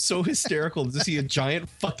 Because it was so hysterical to see a giant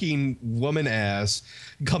fucking woman ass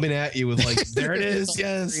coming at you with, like, there it is,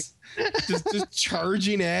 yes, just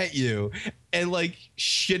charging at you and like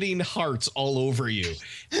shitting hearts all over you.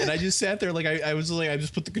 And I just sat there like I was like, I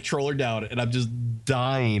just put the controller down and I'm just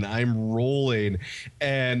dying. I'm rolling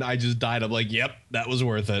and I just died. I'm like, yep, that was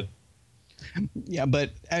worth it. Yeah,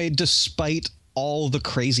 but despite all the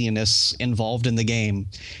craziness involved in the game,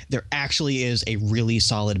 there actually is a really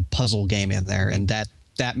solid puzzle game in there, and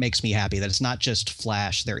that makes me happy that it's not just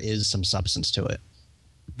flash. There is some substance to it.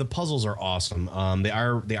 The puzzles are awesome. They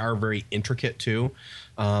are very intricate too,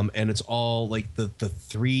 and it's all like the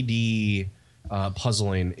 3D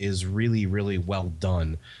puzzling is really, really well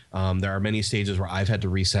done. There are many stages where I've had to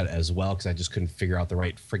reset as well because I just couldn't figure out the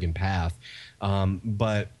right friggin' path,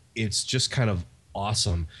 but it's just kind of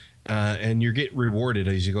awesome. And you get rewarded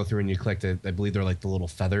as you go through and you collect it. I believe they're like the little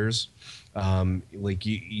feathers. Like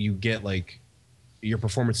you get like your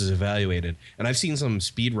performance is evaluated. And I've seen some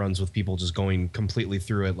speed runs with people just going completely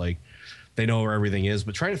through it. Like they know where everything is,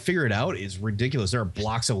 but trying to figure it out is ridiculous. There are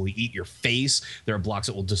blocks that will eat your face. There are blocks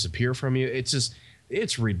that will disappear from you.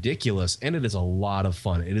 It's ridiculous. And it is a lot of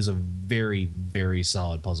fun. It is a very, very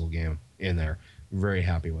solid puzzle game in there. Very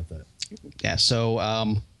happy with it. Yeah.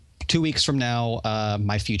 So, 2 weeks from now,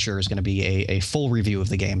 my future is going to be a full review of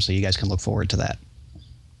the game, so you guys can look forward to that.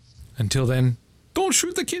 Until then, don't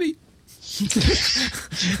shoot the kitty.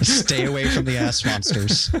 Stay away from the ass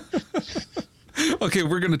monsters. Okay,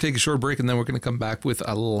 we're going to take a short break and then we're going to come back with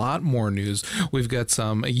a lot more news. We've got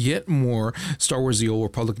some yet more Star Wars The Old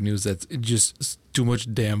Republic news that's just too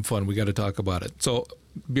much damn fun. We got to talk about it. So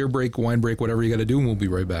beer break, wine break, whatever you got to do, and we'll be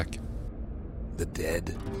right back. The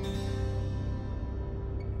dead.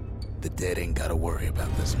 The dead ain't got to worry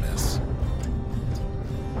about this mess.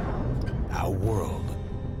 Our world,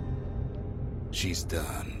 she's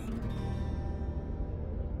done.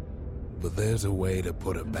 But there's a way to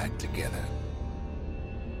put her back together.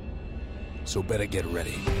 So better get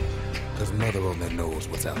ready, because Mother only knows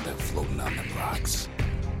what's out there floating on them rocks.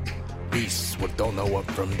 Beasts what don't know up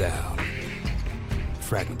from down.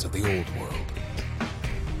 Fragments of the old world.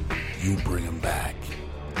 You bring them back.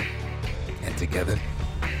 And together,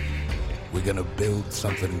 we're gonna build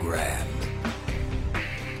something grand.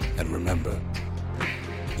 And remember,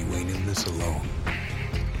 you ain't in this alone.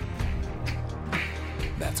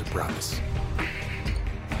 That's a promise.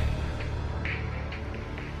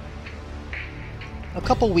 A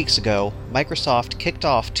couple weeks ago, Microsoft kicked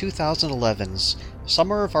off 2011's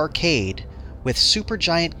Summer of Arcade with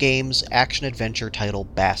Supergiant Games' action-adventure title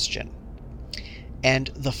Bastion. And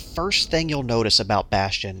the first thing you'll notice about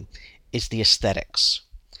Bastion is the aesthetics.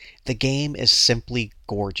 The game is simply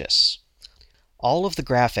gorgeous. All of the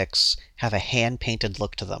graphics have a hand-painted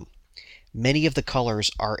look to them. Many of the colors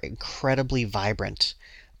are incredibly vibrant,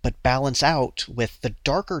 but balance out with the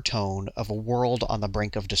darker tone of a world on the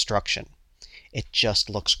brink of destruction. It just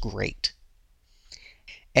looks great.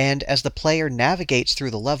 And as the player navigates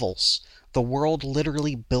through the levels, the world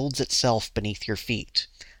literally builds itself beneath your feet.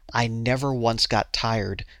 I never once got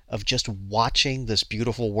tired of just watching this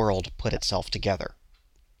beautiful world put itself together.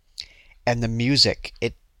 And the music,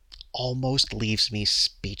 it almost leaves me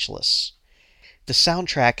speechless. The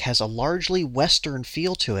soundtrack has a largely Western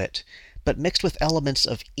feel to it, but mixed with elements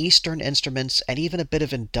of Eastern instruments and even a bit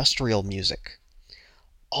of industrial music.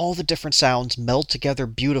 All the different sounds meld together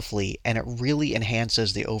beautifully, and it really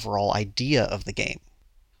enhances the overall idea of the game.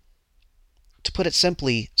 To put it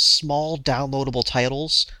simply, small downloadable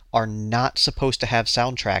titles are not supposed to have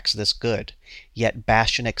soundtracks this good, yet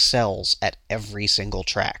Bastion excels at every single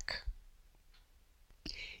track.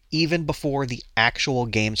 Even before the actual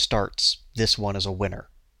game starts, this one is a winner.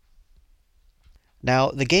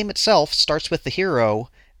 Now, the game itself starts with the hero,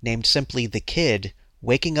 named simply the Kid,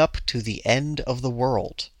 waking up to the end of the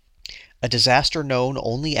world. A disaster known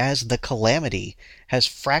only as the Calamity has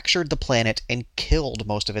fractured the planet and killed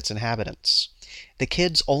most of its inhabitants. The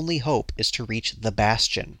Kid's only hope is to reach the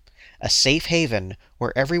Bastion, a safe haven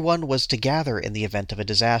where everyone was to gather in the event of a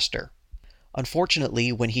disaster.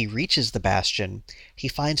 Unfortunately, when he reaches the Bastion, he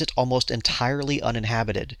finds it almost entirely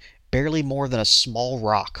uninhabited, barely more than a small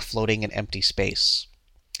rock floating in empty space.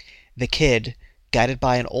 The Kid, guided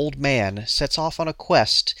by an old man, sets off on a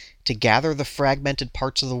quest to gather the fragmented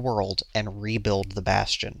parts of the world and rebuild the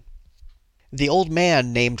Bastion. The old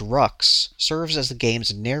man, named Rux, serves as the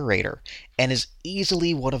game's narrator and is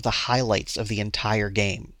easily one of the highlights of the entire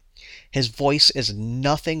game. His voice is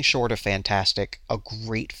nothing short of fantastic, a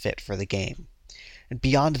great fit for the game. And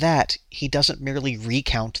beyond that, he doesn't merely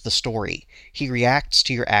recount the story, he reacts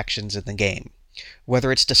to your actions in the game.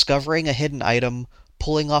 Whether it's discovering a hidden item,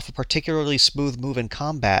 pulling off a particularly smooth move in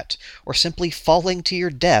combat, or simply falling to your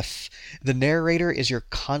death, the narrator is your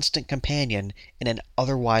constant companion in an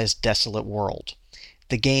otherwise desolate world.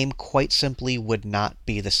 The game quite simply would not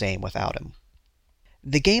be the same without him.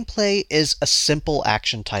 The gameplay is a simple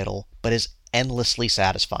action title, but is endlessly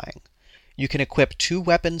satisfying. You can equip 2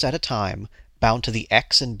 weapons at a time, bound to the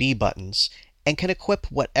X and B buttons, and can equip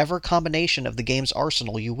whatever combination of the game's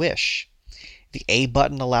arsenal you wish. The A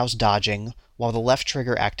button allows dodging, while the left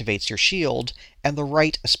trigger activates your shield, and the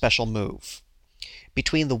right a special move.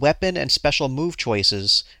 Between the weapon and special move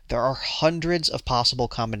choices, there are hundreds of possible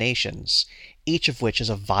combinations, each of which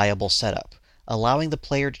is a viable setup, allowing the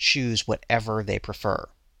player to choose whatever they prefer.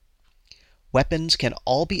 Weapons can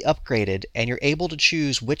all be upgraded, and you're able to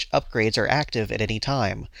choose which upgrades are active at any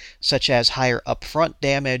time, such as higher upfront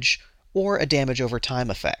damage or a damage over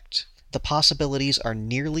time effect. The possibilities are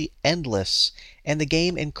nearly endless, and the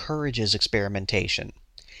game encourages experimentation.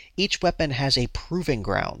 Each weapon has a proving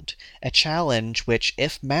ground, a challenge which,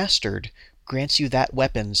 if mastered, grants you that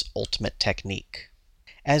weapon's ultimate technique.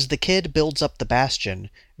 As the Kid builds up the Bastion,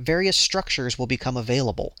 various structures will become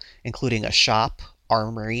available, including a shop,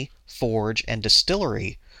 armory, forge, and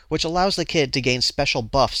distillery, which allows the Kid to gain special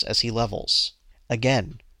buffs as he levels.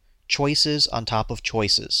 Again, choices on top of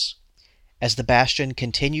choices. As the Bastion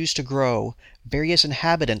continues to grow, various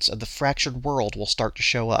inhabitants of the fractured world will start to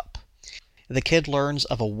show up. The kid learns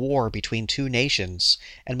of a war between two nations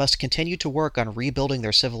and must continue to work on rebuilding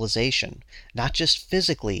their civilization, not just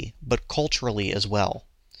physically, but culturally as well.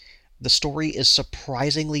 The story is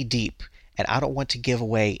surprisingly deep, and I don't want to give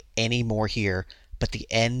away any more here, but the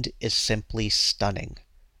end is simply stunning.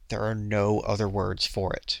 There are no other words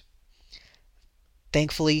for it.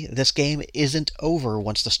 Thankfully, this game isn't over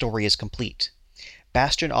once the story is complete.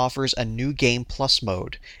 Bastion offers a new Game Plus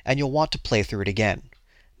mode, and you'll want to play through it again.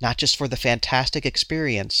 Not just for the fantastic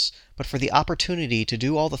experience, but for the opportunity to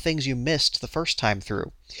do all the things you missed the first time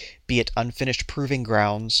through, be it unfinished proving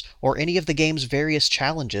grounds, or any of the game's various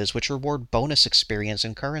challenges which reward bonus experience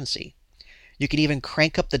and currency. You can even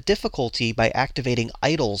crank up the difficulty by activating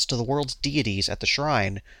idols to the world's deities at the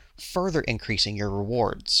shrine, further increasing your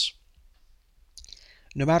rewards.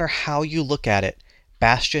 No matter how you look at it,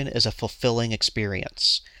 Bastion is a fulfilling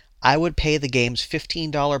experience. I would pay the game's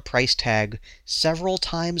 $15 price tag several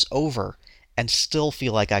times over and still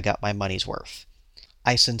feel like I got my money's worth.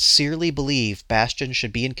 I sincerely believe Bastion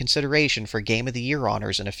should be in consideration for Game of the Year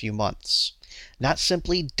honors in a few months. Not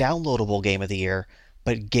simply downloadable Game of the Year,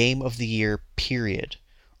 but Game of the Year period,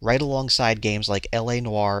 right alongside games like LA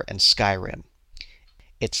Noire and Skyrim.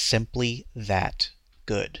 It's simply that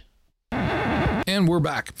good. And we're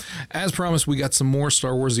back. As promised, we got some more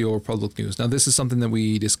Star Wars The Old Republic news. Now, this is something that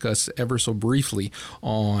we discussed ever so briefly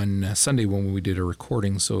on Sunday when we did a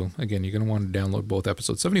recording. So, again, you're going to want to download both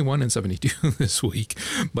episodes 71 and 72 this week.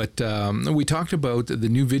 But we talked about the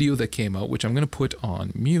new video that came out, which I'm going to put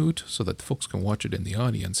on mute so that the folks can watch it in the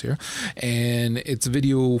audience here. And it's a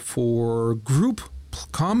video for group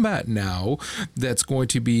combat now that's going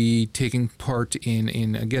to be taking part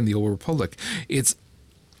in again, The Old Republic.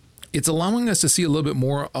 It's allowing us to see a little bit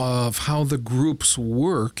more of how the groups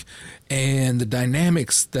work and the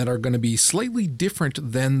dynamics that are going to be slightly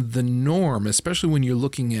different than the norm, especially when you're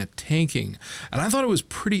looking at tanking. And I thought it was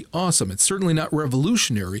pretty awesome. It's certainly not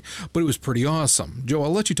revolutionary, but it was pretty awesome. Joe,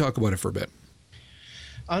 I'll let you talk about it for a bit.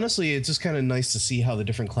 Honestly, it's just kind of nice to see how the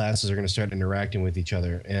different classes are going to start interacting with each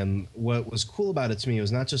other. And what was cool about it to me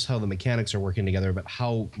was not just how the mechanics are working together, but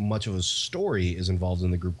how much of a story is involved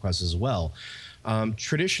in the group quests as well.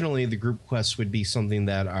 Traditionally, the group quests would be something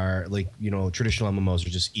that are like, traditional MMOs are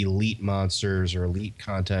just elite monsters or elite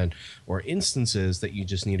content or instances that you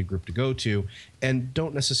just need a group to go to and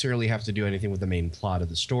don't necessarily have to do anything with the main plot of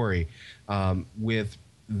the story. With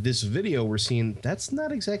this video, we're seeing that's not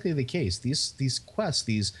exactly the case. These quests,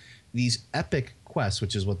 these epic quests,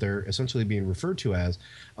 which is what they're essentially being referred to as,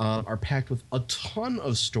 are packed with a ton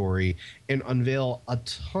of story and unveil a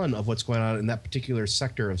ton of what's going on in that particular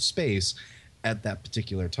sector of space at that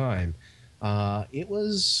particular time. It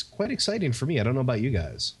was quite exciting for me. I don't know about you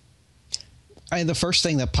guys. The first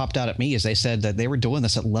thing that popped out at me is they said that they were doing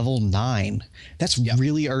this at level 9. That's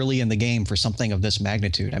really early in the game for something of this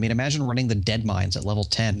magnitude. I mean, imagine running the Dead Mines at level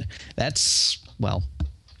 10. That's, well,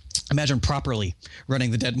 imagine properly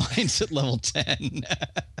running the Dead Mines at level 10.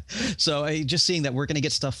 So just seeing that we're going to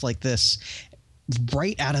get stuff like this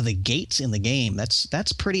right out of the gates in the game,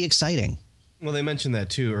 that's pretty exciting. Well, they mentioned that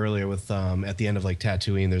too earlier with at the end of like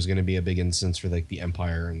Tatooine, there's going to be a big instance for like the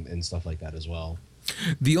Empire and stuff like that as well.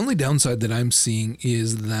 The only downside that I'm seeing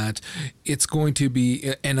is that it's going to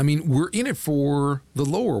be, and I mean, we're in it for the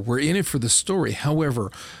lore, we're in it for the story.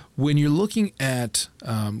 However, when you're looking at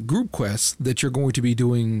group quests that you're going to be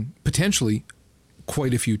doing potentially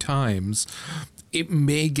quite a few times, it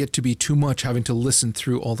may get to be too much having to listen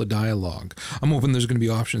through all the dialogue. I'm hoping there's going to be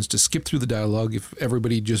options to skip through the dialogue if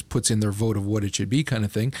everybody just puts in their vote of what it should be kind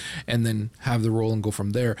of thing, and then have the roll and go from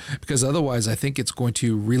there. Because otherwise, I think it's going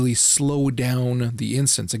to really slow down the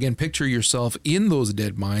instance. Again, picture yourself in those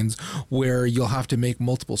Dead Mines where you'll have to make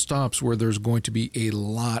multiple stops where there's going to be a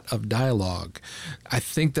lot of dialogue. I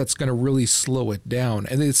think that's going to really slow it down.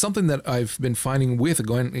 And it's something that I've been finding with,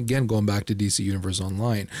 going back to DC Universe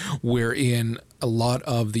Online, wherein a lot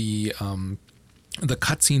of the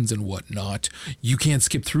cutscenes and whatnot, you can't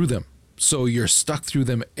skip through them. So you're stuck through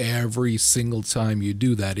them every single time you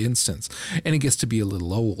do that instance. And it gets to be a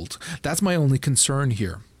little old. That's my only concern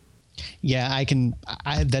here. Yeah, I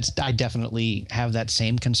definitely have that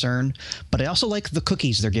same concern, but I also like the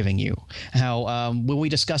cookies they're giving you. How when we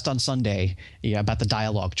discussed on Sunday about the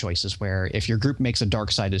dialogue choices, where if your group makes a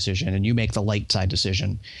dark side decision and you make the light side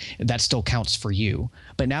decision, that still counts for you.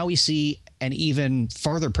 But now we see an even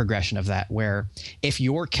farther progression of that, where if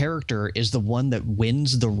your character is the one that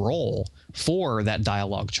wins the role for that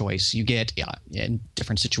dialogue choice, you get, in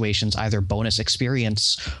different situations, either bonus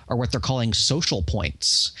experience or what they're calling social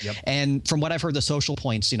points. Yep. And from what I've heard, the social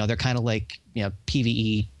points, they're kind of like,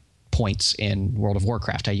 PvE points in World of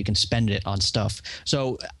Warcraft, how you can spend it on stuff.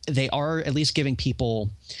 So they are at least giving people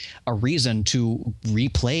a reason to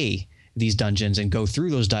replay these dungeons and go through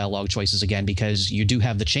those dialogue choices again, because you do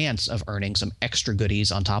have the chance of earning some extra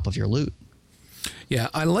goodies on top of your loot. Yeah,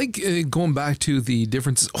 I like going back to the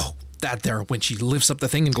differences. Oh, that there, when she lifts up the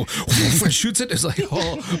thing and go and shoots it, it's like,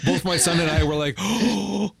 oh, both my son and I were like,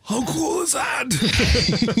 oh, how cool is that?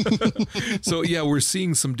 So yeah, we're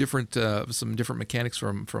seeing some different mechanics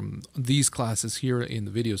from these classes here in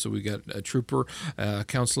the video. So we got a trooper,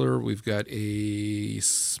 counselor, we've got a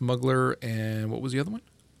smuggler, and what was the other one?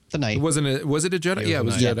 The knight. Was it a Jedi? Yeah, it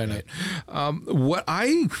was Jedi Knight.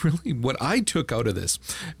 What I took out of this,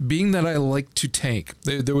 being that I like to tank,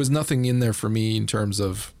 there was nothing in there for me in terms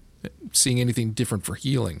of seeing anything different for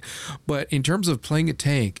healing. But in terms of playing a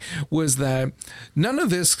tank, was that none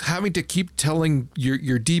of this having to keep telling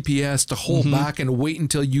your DPS to hold back and wait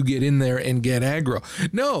until you get in there and get aggro.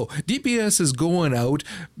 No, DPS is going out,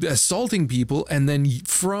 assaulting people, and then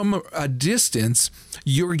from a distance,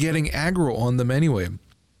 you're getting aggro on them anyway.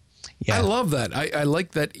 Yeah. I love that. I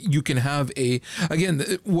like that you can have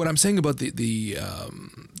what I'm saying about the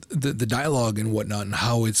dialogue and whatnot and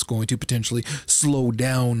how it's going to potentially slow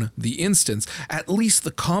down the instance. At least the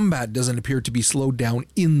combat doesn't appear to be slowed down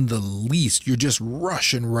in the least. You're just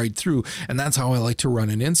rushing right through. And that's how I like to run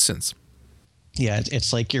an instance. Yeah,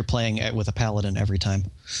 it's like you're playing with a paladin every time.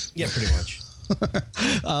 Yeah, pretty much.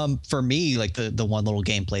 For me, like the one little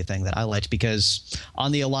gameplay thing that I liked, because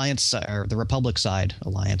on the Alliance or the Republic side,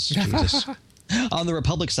 Jesus. On the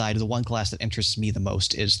Republic side, the one class that interests me the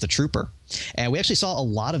most is the Trooper. And we actually saw a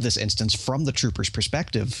lot of this instance from the Trooper's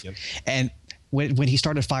perspective. Yep. And when he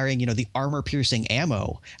started firing, the armor-piercing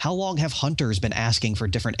ammo, how long have hunters been asking for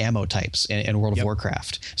different ammo types in World of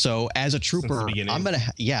Warcraft? So as a trooper, I'm gonna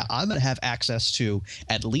have access to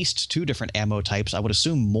at least 2 different ammo types. I would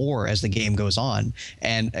assume more as the game goes on.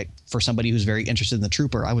 And for somebody who's very interested in the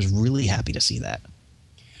Trooper, I was really happy to see that.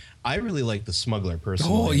 I really like the smuggler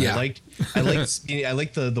personally. Oh yeah, I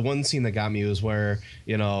like the one scene that got me was where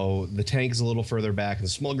the tank is a little further back and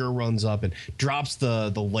the smuggler runs up and drops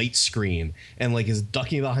the light screen and is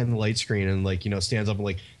ducking behind the light screen and stands up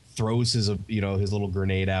and throws his his little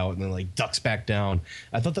grenade out and then ducks back down.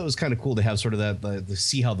 I thought that was kind of cool to have sort of that to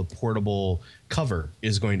see how the portable cover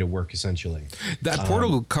is going to work essentially. That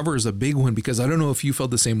portable cover is a big one, because I don't know if you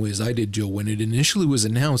felt the same way as I did, Joe. When it initially was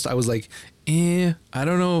announced, I was like, I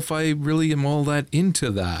don't know if I really am all that into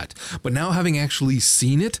that. But now having actually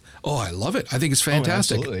seen it, I love it. I think it's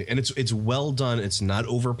fantastic. Oh, absolutely. And it's well done. It's not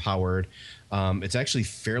overpowered. It's actually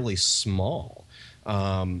fairly small.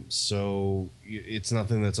 So it's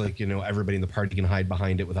nothing that's everybody in the party can hide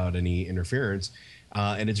behind it without any interference.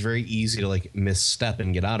 And it's very easy to misstep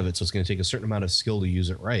and get out of it. So it's going to take a certain amount of skill to use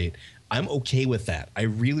it right. I'm okay with that. I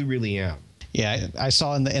really, really am. Yeah, I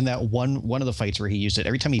saw in that one of the fights where he used it,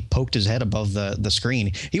 every time he poked his head above the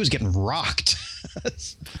screen, he was getting rocked.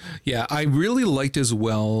 Yeah, I really liked as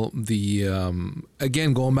well the,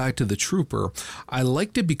 again, going back to the Trooper, I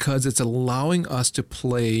liked it because it's allowing us to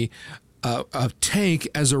play a tank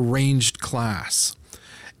as a ranged class.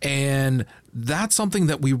 And that's something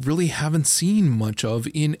that we really haven't seen much of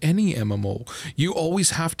in any MMO. You always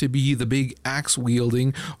have to be the big axe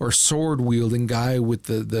wielding or sword wielding guy with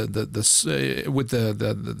the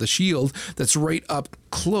shield that's right up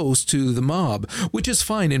close to the mob, which is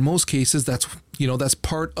fine in most cases. That's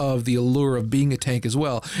part of the allure of being a tank as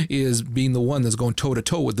well, is being the one that's going toe to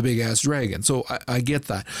toe with the big ass dragon. So I get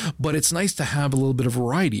that, but it's nice to have a little bit of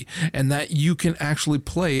variety, and that you can actually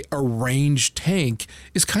play a ranged tank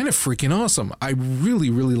is kind of freaking awesome. I really,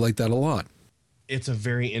 really like that a lot. It's a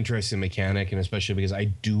very interesting mechanic, and especially because I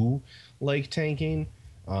do like tanking,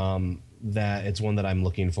 that it's one that I'm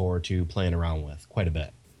looking forward to playing around with quite a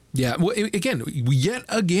bit. Yeah, well, yet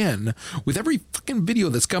again, with every fucking video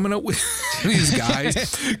that's coming out with these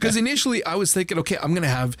guys, because initially I was thinking, okay, I'm going to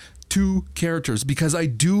have 2 characters because I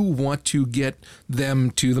do want to get them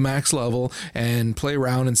to the max level and play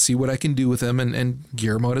around and see what I can do with them and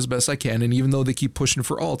gear them out as best I can. And even though they keep pushing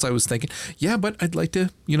for alts, I was thinking, yeah, but I'd like to,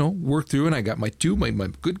 work through, and I got my 2, my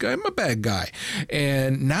good guy and my bad guy.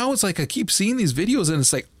 And now it's like I keep seeing these videos and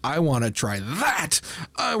it's like, I want to try that.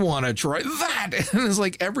 I want to try that. And it's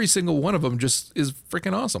like every single one of them just is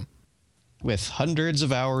freaking awesome. With hundreds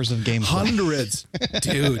of hours of gameplay. Hundreds.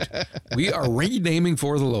 Dude, we are renaming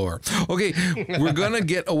For the Lore. Okay, we're going to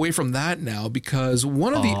get away from that now because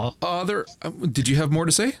one of the other... did you have more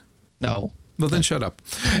to say? No. Well, then shut up.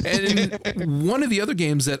 And one of the other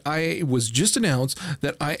games that I was just announced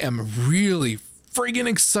that I am really friggin'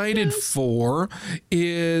 excited for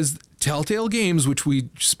is Telltale Games, which we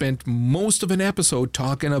spent most of an episode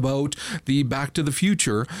talking about the Back to the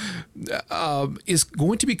Future, is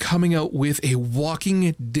going to be coming out with a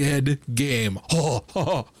Walking Dead game.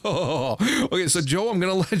 Okay, so Joe, I'm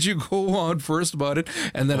going to let you go on first about it,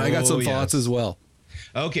 and then I got some thoughts as well.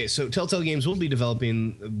 Okay, so Telltale Games will be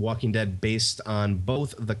developing Walking Dead based on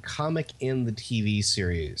both the comic and the TV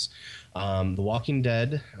series. The Walking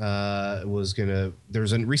Dead there was a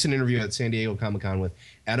recent interview at San Diego Comic-Con with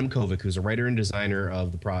Adam Kovic, who's a writer and designer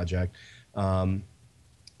of the project.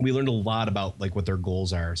 We learned a lot about like what their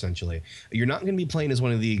goals are. Essentially, you're not going to be playing as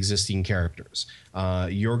one of the existing characters.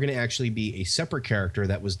 You're going to actually be a separate character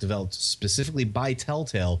that was developed specifically by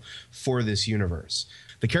Telltale for this universe.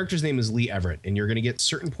 The character's name is Lee Everett, and you're going to get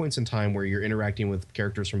certain points in time where you're interacting with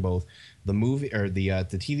characters from both the movie or the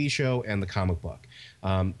TV show and the comic book.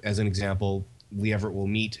 As an example, Lee Everett will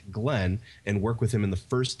meet Glenn and work with him in the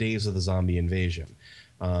first days of the zombie invasion.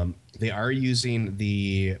 They are using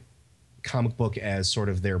the comic book as sort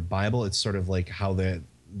of their Bible. It's sort of like how the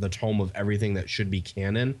tome of everything that should be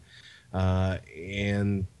canon.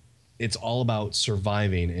 And it's all about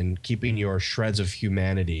surviving and keeping your shreds of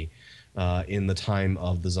humanity in the time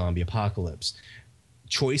of the zombie apocalypse.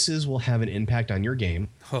 Choices will have an impact on your game,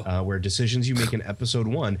 where decisions you make in episode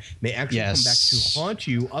 1 may actually come back to haunt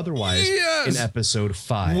you otherwise in episode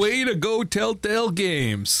 5. Way to go, Telltale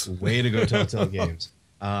Games. Way to go, Telltale Games.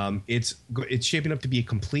 It's shaping up to be a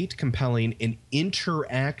complete, compelling, and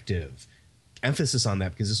interactive, emphasis on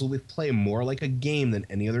that because this will play more like a game than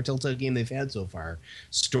any other Telltale game they've had so far.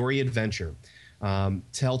 Story adventure.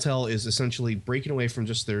 Telltale is essentially breaking away from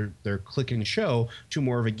just their click and show to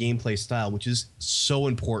more of a gameplay style, which is so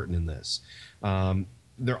important in this.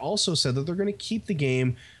 They're also said that they're going to keep the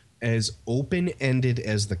game as open-ended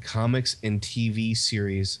as the comics and TV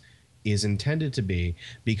series is intended to be,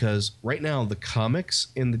 because right now the comics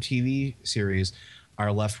and the TV series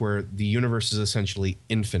are left where the universe is essentially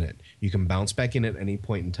infinite. You can bounce back in at any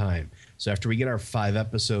point in time. So after we get our 5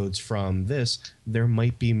 episodes from this, there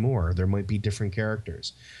might be more. There might be different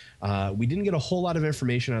characters. We didn't get a whole lot of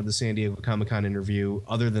information out of the San Diego Comic-Con interview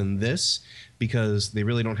other than this, because they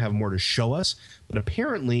really don't have more to show us. But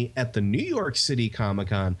apparently at the New York City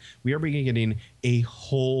Comic-Con, we are getting a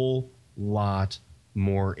whole lot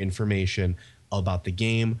more information about the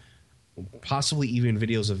game, possibly even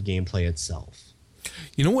videos of gameplay itself.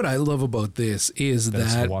 You know what I love about this is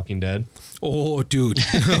that Walking Dead. Oh, dude.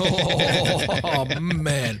 Oh,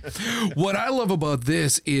 man. What I love about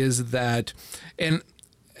this is that, and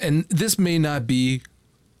this may not be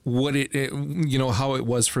what how it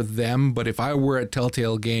was for them, but if I were at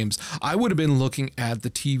Telltale Games, I would have been looking at the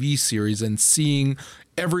TV series and seeing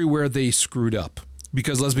everywhere they screwed up.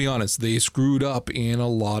 Because let's be honest, they screwed up in a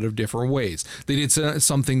lot of different ways. They did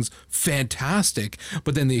some things fantastic,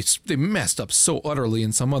 but then they messed up so utterly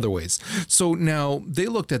in some other ways. So now they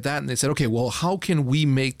looked at that and they said, okay, well, how can we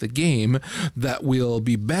make the game that will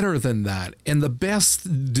be better than that? And the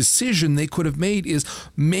best decision they could have made is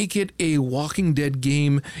make it a Walking Dead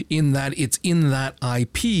game in that it's in that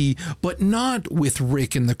IP, but not with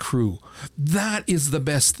Rick and the crew. That is the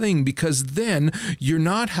best thing, because then you're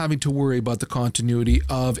not having to worry about the continuity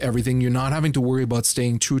of everything. You're not having to worry about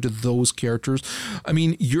staying true to those characters. I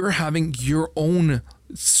mean, you're having your own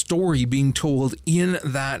story being told in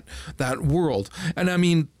that world. And I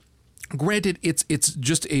mean, granted, it's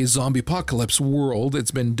just a zombie apocalypse world.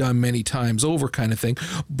 It's been done many times over kind of thing,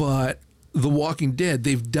 but The Walking Dead,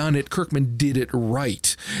 they've done it. Kirkman did it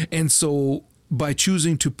right. And so by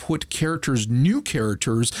choosing to put new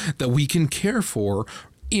characters that we can care for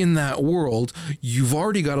in that world, you've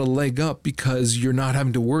already got a leg up, because you're not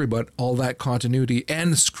having to worry about all that continuity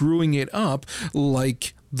and screwing it up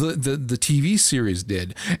like the TV series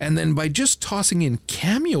did. And then by just tossing in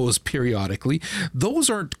cameos periodically, those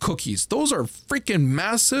aren't cookies. Those are freaking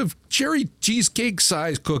massive cherry cheesecake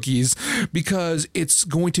size cookies, because it's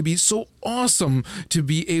going to be so awesome to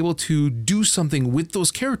be able to do something with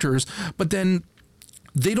those characters, but then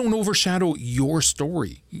they don't overshadow your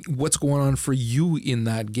story, what's going on for you in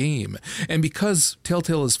that game. And because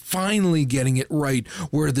Telltale is finally getting it right,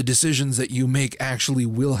 where the decisions that you make actually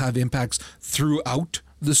will have impacts throughout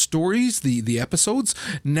the stories, the episodes,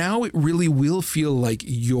 now it really will feel like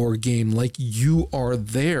your game, like you are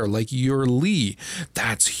there, like you're Lee.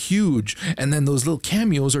 That's huge. And then those little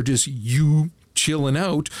cameos are just you chilling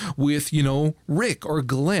out with, Rick or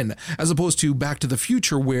Glenn, as opposed to Back to the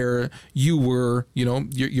Future where you were,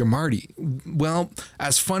 you're Marty. Well,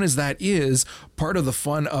 as fun as that is, part of the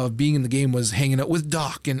fun of being in the game was hanging out with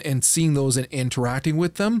Doc and seeing those and interacting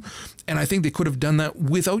with them. And I think they could have done that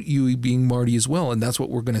without you being Marty as well. And that's what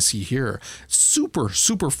we're going to see here. Super,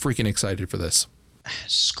 super freaking excited for this.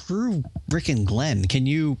 Screw Rick and Glenn. Can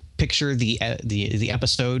you picture the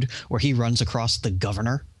episode where he runs across the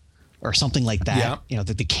governor or something like that? Yeah.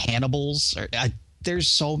 The cannibals. There's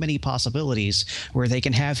so many possibilities where they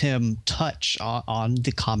can have him touch on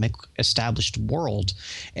the comic established world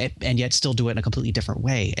and yet still do it in a completely different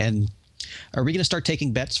way. And are we going to start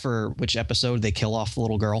taking bets for which episode they kill off the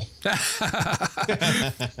little girl?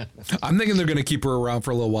 I'm thinking they're going to keep her around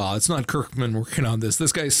for a little while. It's not Kirkman working on this.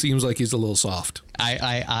 This guy seems like he's a little soft.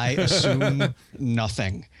 I assume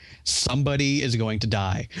nothing. Somebody is going to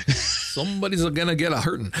die. Somebody's going to get a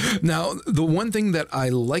hurting. Now, the one thing that I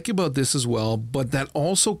like about this as well, but that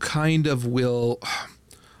also kind of will,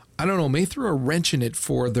 I don't know, may throw a wrench in it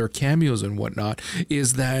for their cameos and whatnot,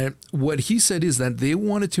 is that what he said is that they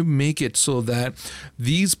wanted to make it so that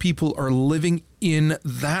these people are living in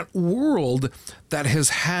that world that has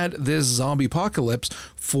had this zombie apocalypse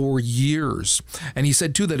for years. And he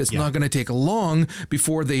said too that it's not going to take long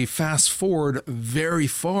before they fast forward very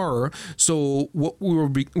far. So what we're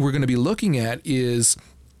going to be looking at is,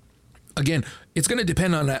 again, it's going to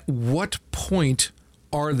depend on at what point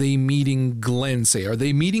are they meeting Glenn, say? Are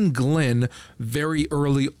they meeting Glenn very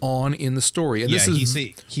early on in the story? And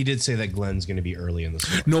he did say that Glenn's going to be early in the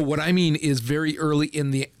story. No, what I mean is very early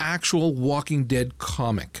in the actual Walking Dead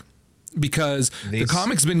comic. Because the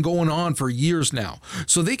comic's been going on for years now.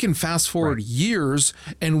 So they can fast forward years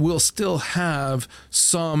and we'll still have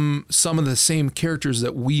some of the same characters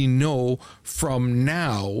that we know from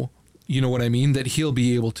now. You know what I mean? That he'll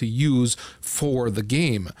be able to use for the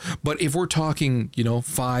game. But if we're talking,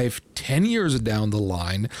 5-10 years down the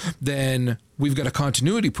line, then we've got a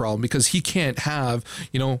continuity problem because he can't have,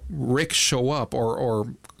 Rick show up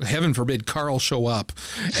or heaven forbid, Carl show up.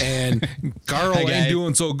 And Carl ain't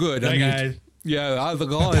doing so good. Yeah, the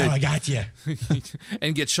guy. I got you.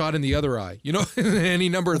 And get shot in the other eye. Any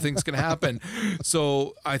number of things can happen.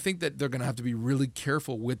 So I think that they're going to have to be really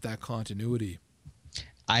careful with that continuity.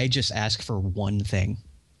 I just ask for one thing,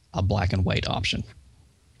 a black and white option.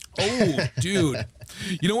 Oh, dude.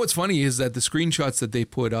 What's funny is that the screenshots that they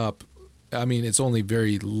put up, I mean, it's only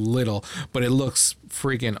very little, but it looks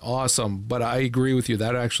freaking awesome. But I agree with you.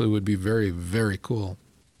 That actually would be very, very cool.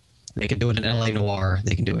 They can do it in LA Noire.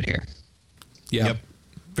 They can do it here. Yeah. Yep.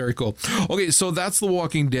 Very cool. Okay, so that's The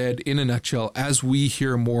Walking Dead in a nutshell. As we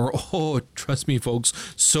hear more, trust me, folks,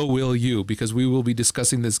 so will you, because we will be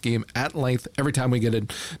discussing this game at length every time we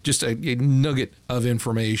get just a nugget of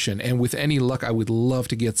information. And with any luck, I would love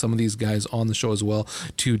to get some of these guys on the show as well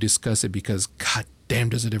to discuss it, because God damn,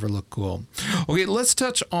 does it ever look cool. Okay, let's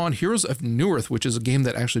touch on Heroes of Newerth, which is a game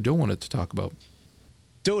that actually Joe wanted to talk about.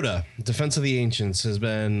 Dota, Defense of the Ancients, has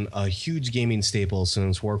been a huge gaming staple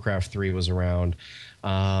since Warcraft 3 was around.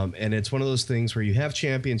 And it's one of those things where you have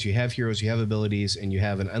champions, you have heroes, you have abilities, and you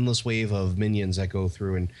have an endless wave of minions that go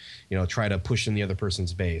through and try to push in the other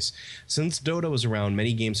person's base. Since Dota was around,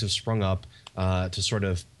 many games have sprung up to sort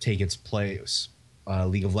of take its place.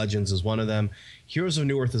 League of Legends is one of them. Heroes of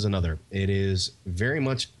Newerth is another. It is very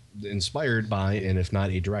much inspired by, and if not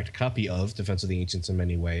a direct copy of, Defense of the Ancients in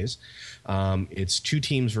many ways. It's two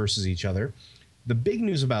teams versus each other. The big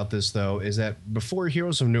news about this, though, is that before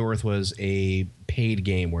Heroes of Newerth was a paid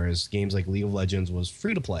game, whereas games like League of Legends was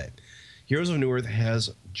free to play. Heroes of Newerth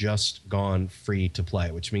has just gone free to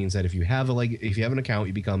play, which means that if you have an account,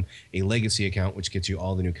 you become a legacy account, which gets you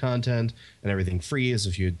all the new content and everything free. As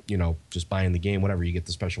if you just buy in the game, whatever, you get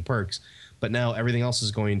the special perks. But now everything else is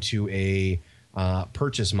going to a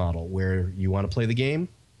purchase model where you want to play the game,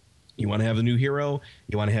 you want to have a new hero,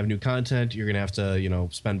 you want to have new content, you're going to have to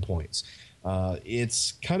spend points.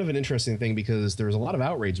 It's kind of an interesting thing because there's a lot of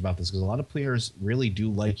outrage about this because a lot of players really do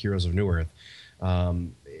like Heroes of Newerth,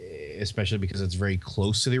 especially because it's very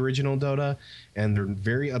close to the original Dota, and they're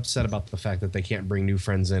very upset about the fact that they can't bring new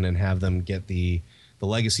friends in and have them get the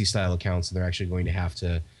legacy style accounts, and they're actually going to have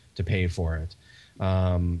to pay for it.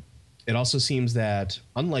 It also seems that,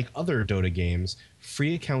 unlike other Dota games,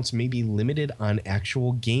 free accounts may be limited on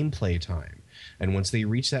actual gameplay time. And once they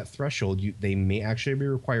reach that threshold, they may actually be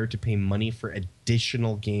required to pay money for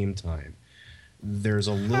additional game time. There's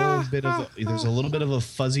a little bit of a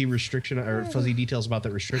fuzzy restriction or fuzzy details about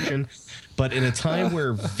that restriction, but in a time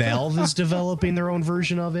where Valve is developing their own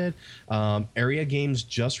version of it, Area Games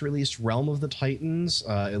just released Realm of the Titans.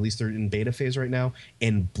 At least they're in beta phase right now,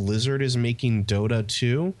 and Blizzard is making Dota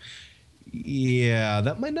 2. Yeah,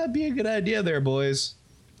 that might not be a good idea there, boys.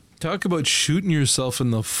 Talk about shooting yourself in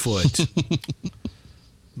the foot.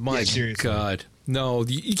 My Yeah, God. No,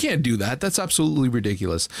 you can't do that. That's absolutely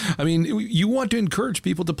ridiculous. I mean, you want to encourage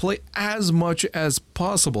people to play as much as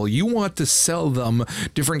possible. You want to sell them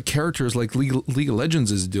different characters like League of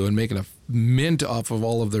Legends is doing, making a mint off of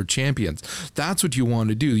all of their champions. That's what you want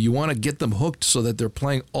to do. You want to get them hooked so that they're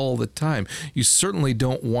playing all the time. You certainly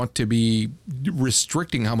don't want to be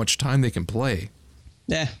restricting how much time they can play.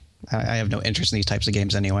 Yeah, I have no interest in these types of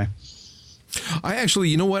games anyway. I actually,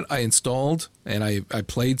 you know what? I installed and I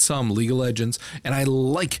played some League of Legends, and I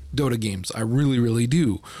like Dota games. I really, really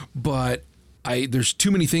do. But there's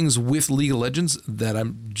too many things with League of Legends that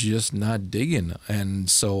I'm just not digging. And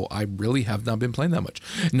so I really have not been playing that much.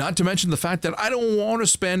 Not to mention the fact that I don't want to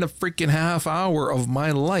spend a freaking half hour of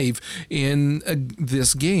my life in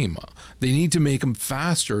this game. They need to make them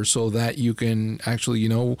faster so that you can actually,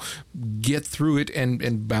 get through it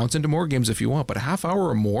and bounce into more games if you want. But a half hour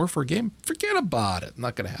or more for a game, forget about it.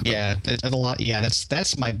 Not going to happen. Yeah, a lot. Yeah,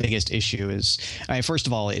 that's my biggest issue is, first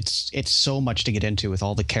of all, it's so much to get into with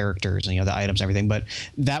all the characters and the items and everything, but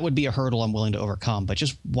that would be a hurdle I'm willing to overcome. But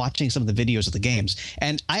just watching some of the videos of the games,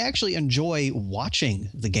 and I actually enjoy watching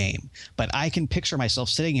the game, but I can picture myself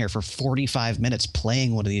sitting here for 45 minutes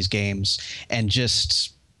playing one of these games and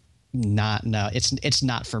just it's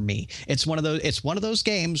not for me. It's one of those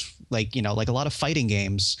games like a lot of fighting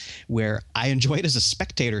games where I enjoy it as a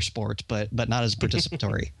spectator sport, but not as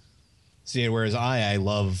participatory. See, whereas I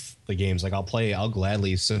love the games. Like I'll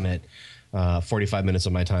gladly submit 45 minutes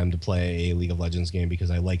of my time to play a League of Legends game because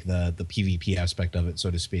I like the PvP aspect of it, so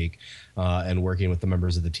to speak, and working with the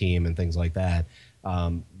members of the team and things like that.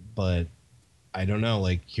 But I don't know,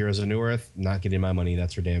 like Heroes of New Earth, not getting my money,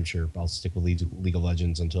 that's for damn sure. I'll stick with League of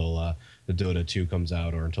Legends until the Dota 2 comes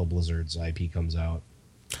out or until Blizzard's IP comes out.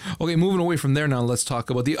 Okay, moving away from there now, let's talk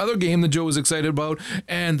about the other game that Joe was excited about,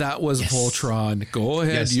 and that was Voltron. Go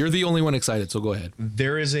ahead. Yes. You're the only one excited, so go ahead.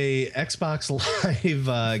 There is a Xbox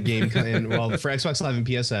Live game, for Xbox Live and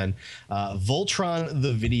PSN, Voltron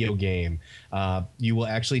the video game. You will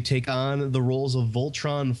actually take on the roles of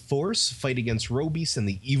Voltron Force, fight against Robeast and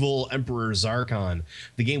the evil Emperor Zarkon.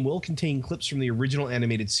 The game will contain clips from the original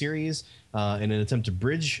animated series in an attempt to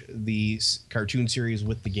bridge the cartoon series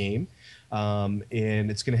with the game. And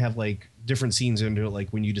it's going to have like different scenes into it, like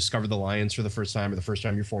when you discover the Lions for the first time or the first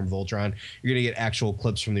time you form Voltron, you're going to get actual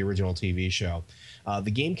clips from the original TV show.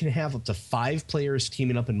 The game can have up to 5 players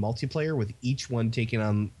teaming up in multiplayer, with each one taking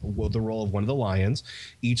on the role of one of the lions.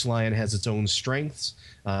 Each lion has its own strengths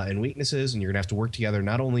and weaknesses, and you're going to have to work together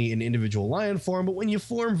not only in individual lion form, but when you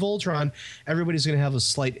form Voltron, everybody's going to have a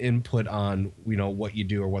slight input on what you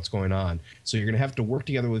do or what's going on. So you're going to have to work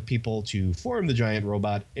together with people to form the giant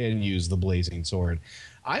robot and use the blazing sword.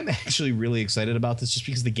 I'm actually really excited about this just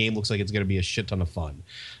because the game looks like it's going to be a shit ton of fun.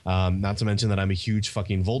 Not to mention that I'm a huge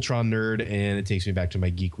fucking Voltron nerd, and it takes me back to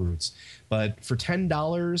my geek roots. But for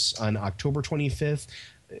 $10 on October 25th,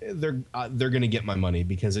 they're going to get my money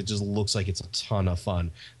because it just looks like it's a ton of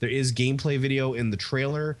fun. There is gameplay video in the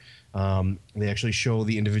trailer. They actually show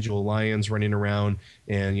the individual lions running around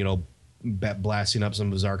and, blasting up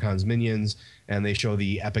some of Zarkon's minions, and they show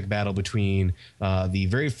the epic battle between the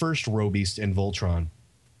very first Robeast and Voltron.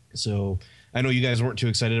 So I know you guys weren't too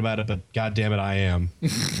excited about it, but God damn it, I am.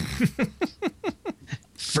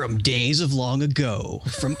 From days of long ago,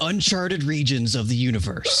 from uncharted regions of the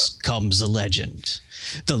universe, comes a legend.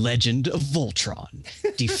 The legend of Voltron,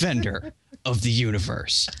 defender of the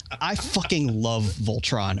universe. I fucking love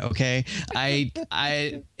Voltron, okay?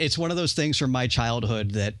 It's one of those things from my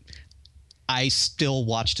childhood that I still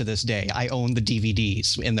watch to this day. I own the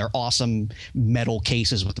DVDs in their awesome metal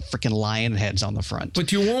cases with the freaking lion heads on the front.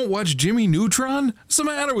 But you won't watch Jimmy Neutron? What's the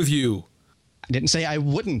matter with you? I didn't say I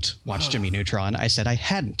wouldn't watch Jimmy Neutron. I said I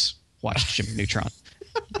hadn't watched Jimmy Neutron.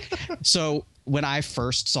 So when I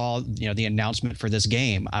first saw, the announcement for this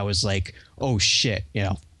game, I was like, oh shit,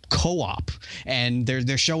 co-op. And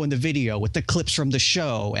they're showing the video with the clips from the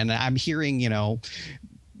show, and I'm hearing,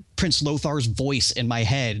 Prince Lothar's voice in my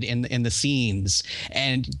head in the scenes,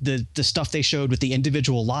 and the stuff they showed with the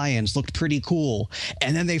individual lions looked pretty cool.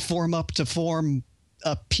 And then they form up to form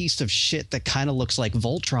a piece of shit that kind of looks like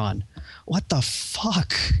Voltron. What the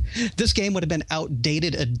fuck? This game would have been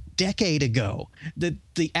outdated a decade ago. The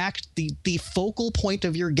focal point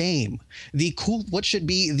of your game, what should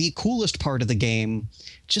be the coolest part of the game,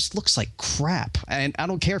 just looks like crap. And I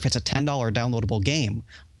don't care if it's a $10 downloadable game.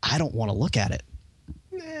 I don't want to look at it.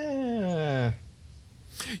 Yeah.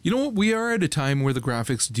 You know what? We are at a time where the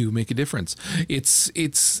graphics do make a difference.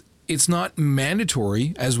 It's not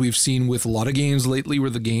mandatory, as we've seen with a lot of games lately, where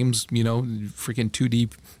the game's, freaking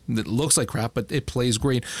 2D that looks like crap, but it plays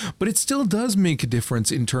great. But it still does make a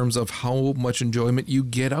difference in terms of how much enjoyment you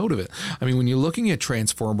get out of it. I mean, when you're looking at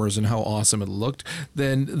Transformers and how awesome it looked,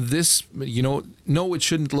 then this, no, it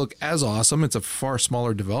shouldn't look as awesome. It's a far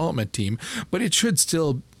smaller development team, but it should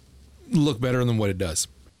still look better than what it does.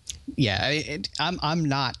 Yeah, I'm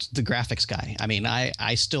not the graphics guy. I mean,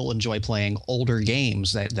 I still enjoy playing older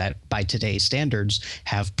games that by today's standards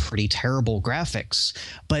have pretty terrible graphics.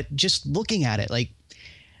 But just looking at it, like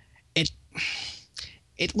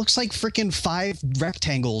it looks like freaking 5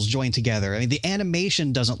 rectangles joined together. I mean, the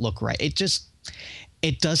animation doesn't look right. It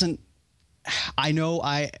doesn't.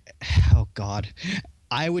 Oh God.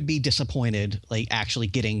 I would be disappointed, like, actually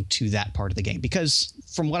getting to that part of the game, because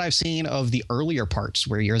from what I've seen of the earlier parts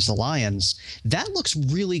where you're as the lions, that looks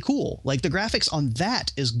really cool. Like, the graphics on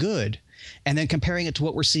that is good. And then comparing it to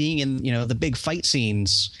what we're seeing in, the big fight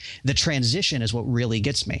scenes, the transition is what really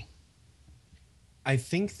gets me. I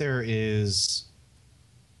think there is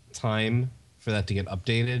time for that to get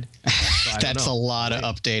updated. So That's a lot of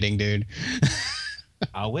updating, dude.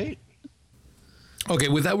 I'll wait. Okay,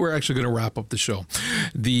 with that, we're actually going to wrap up the show.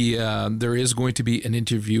 There is going to be an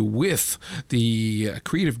interview with the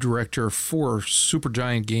creative director for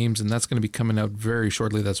Supergiant Games, and that's going to be coming out very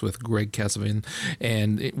shortly. That's with Greg Kasavin,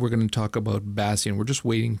 and we're going to talk about Bastion. We're just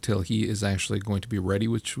waiting till he is actually going to be ready,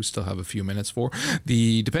 which we still have a few minutes for.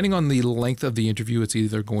 Depending on the length of the interview, it's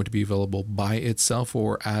either going to be available by itself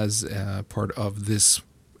or as part of this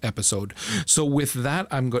episode. So with that,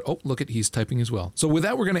 he's typing as well. So with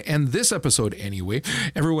that, we're going to end this episode anyway.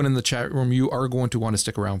 Everyone in the chat room, you are going to want to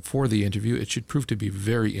stick around for the interview. It should prove to be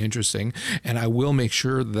very interesting, and I will make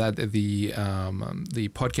sure that the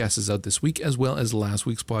podcast is out this week, as well as last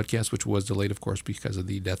week's podcast, which was delayed, of course, because of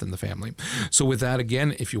the death in the family. So with that,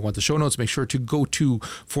 again, if you want the show notes, make sure to go to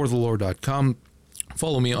forthelore.com.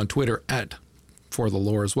 Follow me on Twitter at For the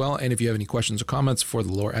Lore as well. And if you have any questions or comments,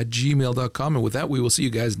 forthelore@gmail.com. And with that, we will see you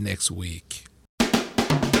guys next week.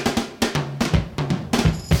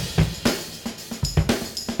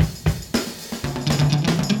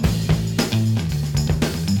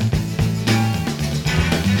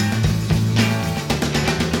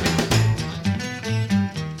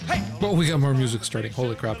 Well, we got more music starting.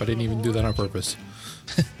 Holy crap, I didn't even do that on purpose.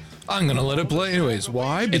 I'm going to let it play anyways.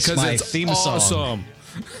 Why? Because it's my it's theme awesome. Song.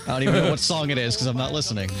 I don't even know what song it is because I'm not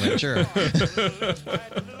listening, but sure.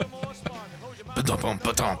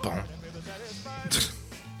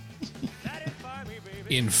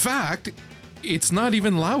 In fact, it's not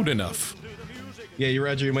even loud enough. Yeah,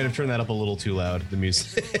 Roger, you might have turned that up a little too loud, the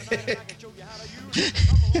music.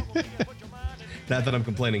 Not that I'm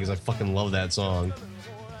complaining, because I fucking love that song.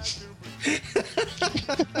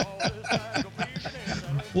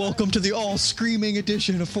 Welcome to the all-screaming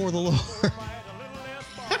edition of For the Lore.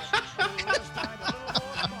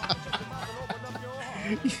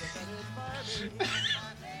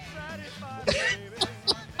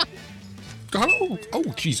 Oh,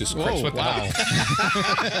 Jesus Christ. Whoa, wow.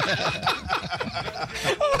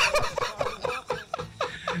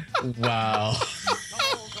 Wow.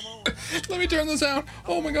 Let me turn this down.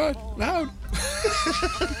 Oh my God, loud.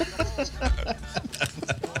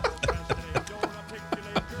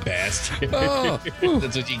 Bastard. Oh,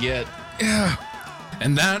 That's what you get. yeah.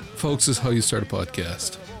 And that, folks, is how you start a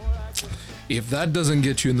podcast. If that doesn't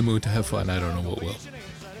get you in the mood to have fun, I don't know what will.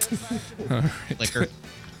 All right. Liquor.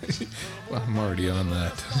 Well, I'm already on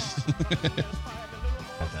that.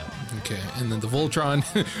 Okay, and then the Voltron.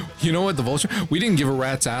 You know what, the Voltron? We didn't give a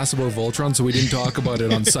rat's ass about Voltron, so we didn't talk about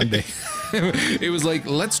it on Sunday. It was like,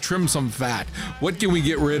 let's trim some fat. What can we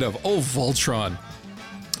get rid of? Oh, Voltron.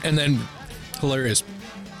 And then, hilarious.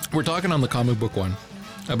 We're talking on the comic book one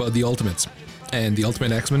about the Ultimates and the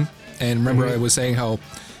Ultimate X-Men. And remember, I was saying how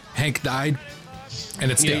Hank died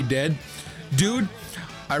and it stayed dead? Dude,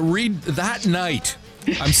 I read that night.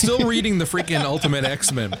 I'm still reading the freaking Ultimate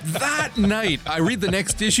X-Men. That night, I read the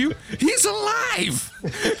next issue. He's alive.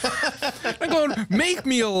 I'm going, make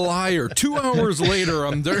me a liar. 2 hours later,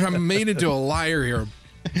 I'm made into a liar here.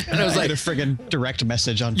 And I was like, a friggin' direct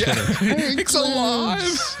message on Twitter. Hank's alive.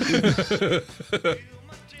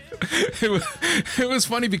 it was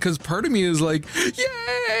funny because part of me is like,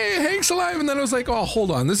 yay, Hank's alive. And then I was like, oh,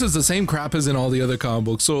 hold on. This is the same crap as in all the other comic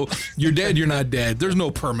books. So you're dead, you're not dead. There's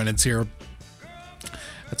no permanence here.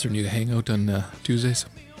 That's our new hangout on Tuesdays.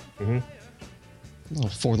 A little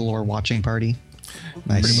For the Lore watching party.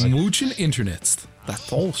 Nice. Mooching internets.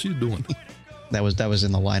 That's all she's doing. That was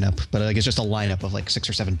in the lineup, but like it's just a lineup of like 6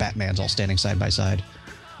 or 7 Batmans all standing side by side.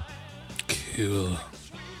 Cool.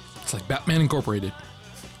 It's like Batman Incorporated.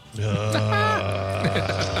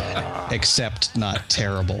 Except not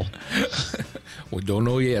terrible. We don't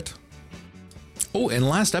know yet. Oh, and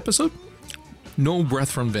last episode, no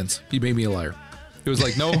breath from Vince. He made me a liar. It was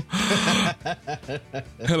like, no.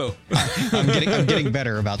 Hello. I'm getting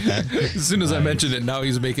better about that. As soon as I mentioned it, now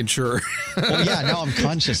he's making sure. Well, yeah, now I'm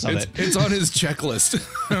conscious of it. It's on his checklist.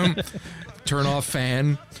 Turn off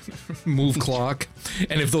fan, move clock.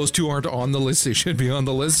 And if those two aren't on the list, they should be on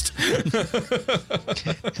the list.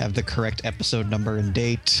 Have the correct episode number and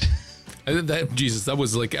date. Jesus, that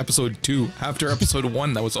was like episode 2. After episode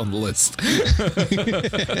 1, that was on the list.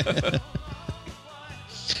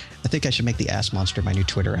 I think I should make the ass monster my new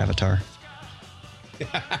Twitter avatar.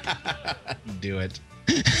 Do it.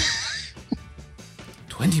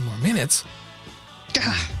 20 more minutes?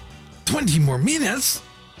 Gah. 20 more minutes?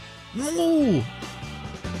 No.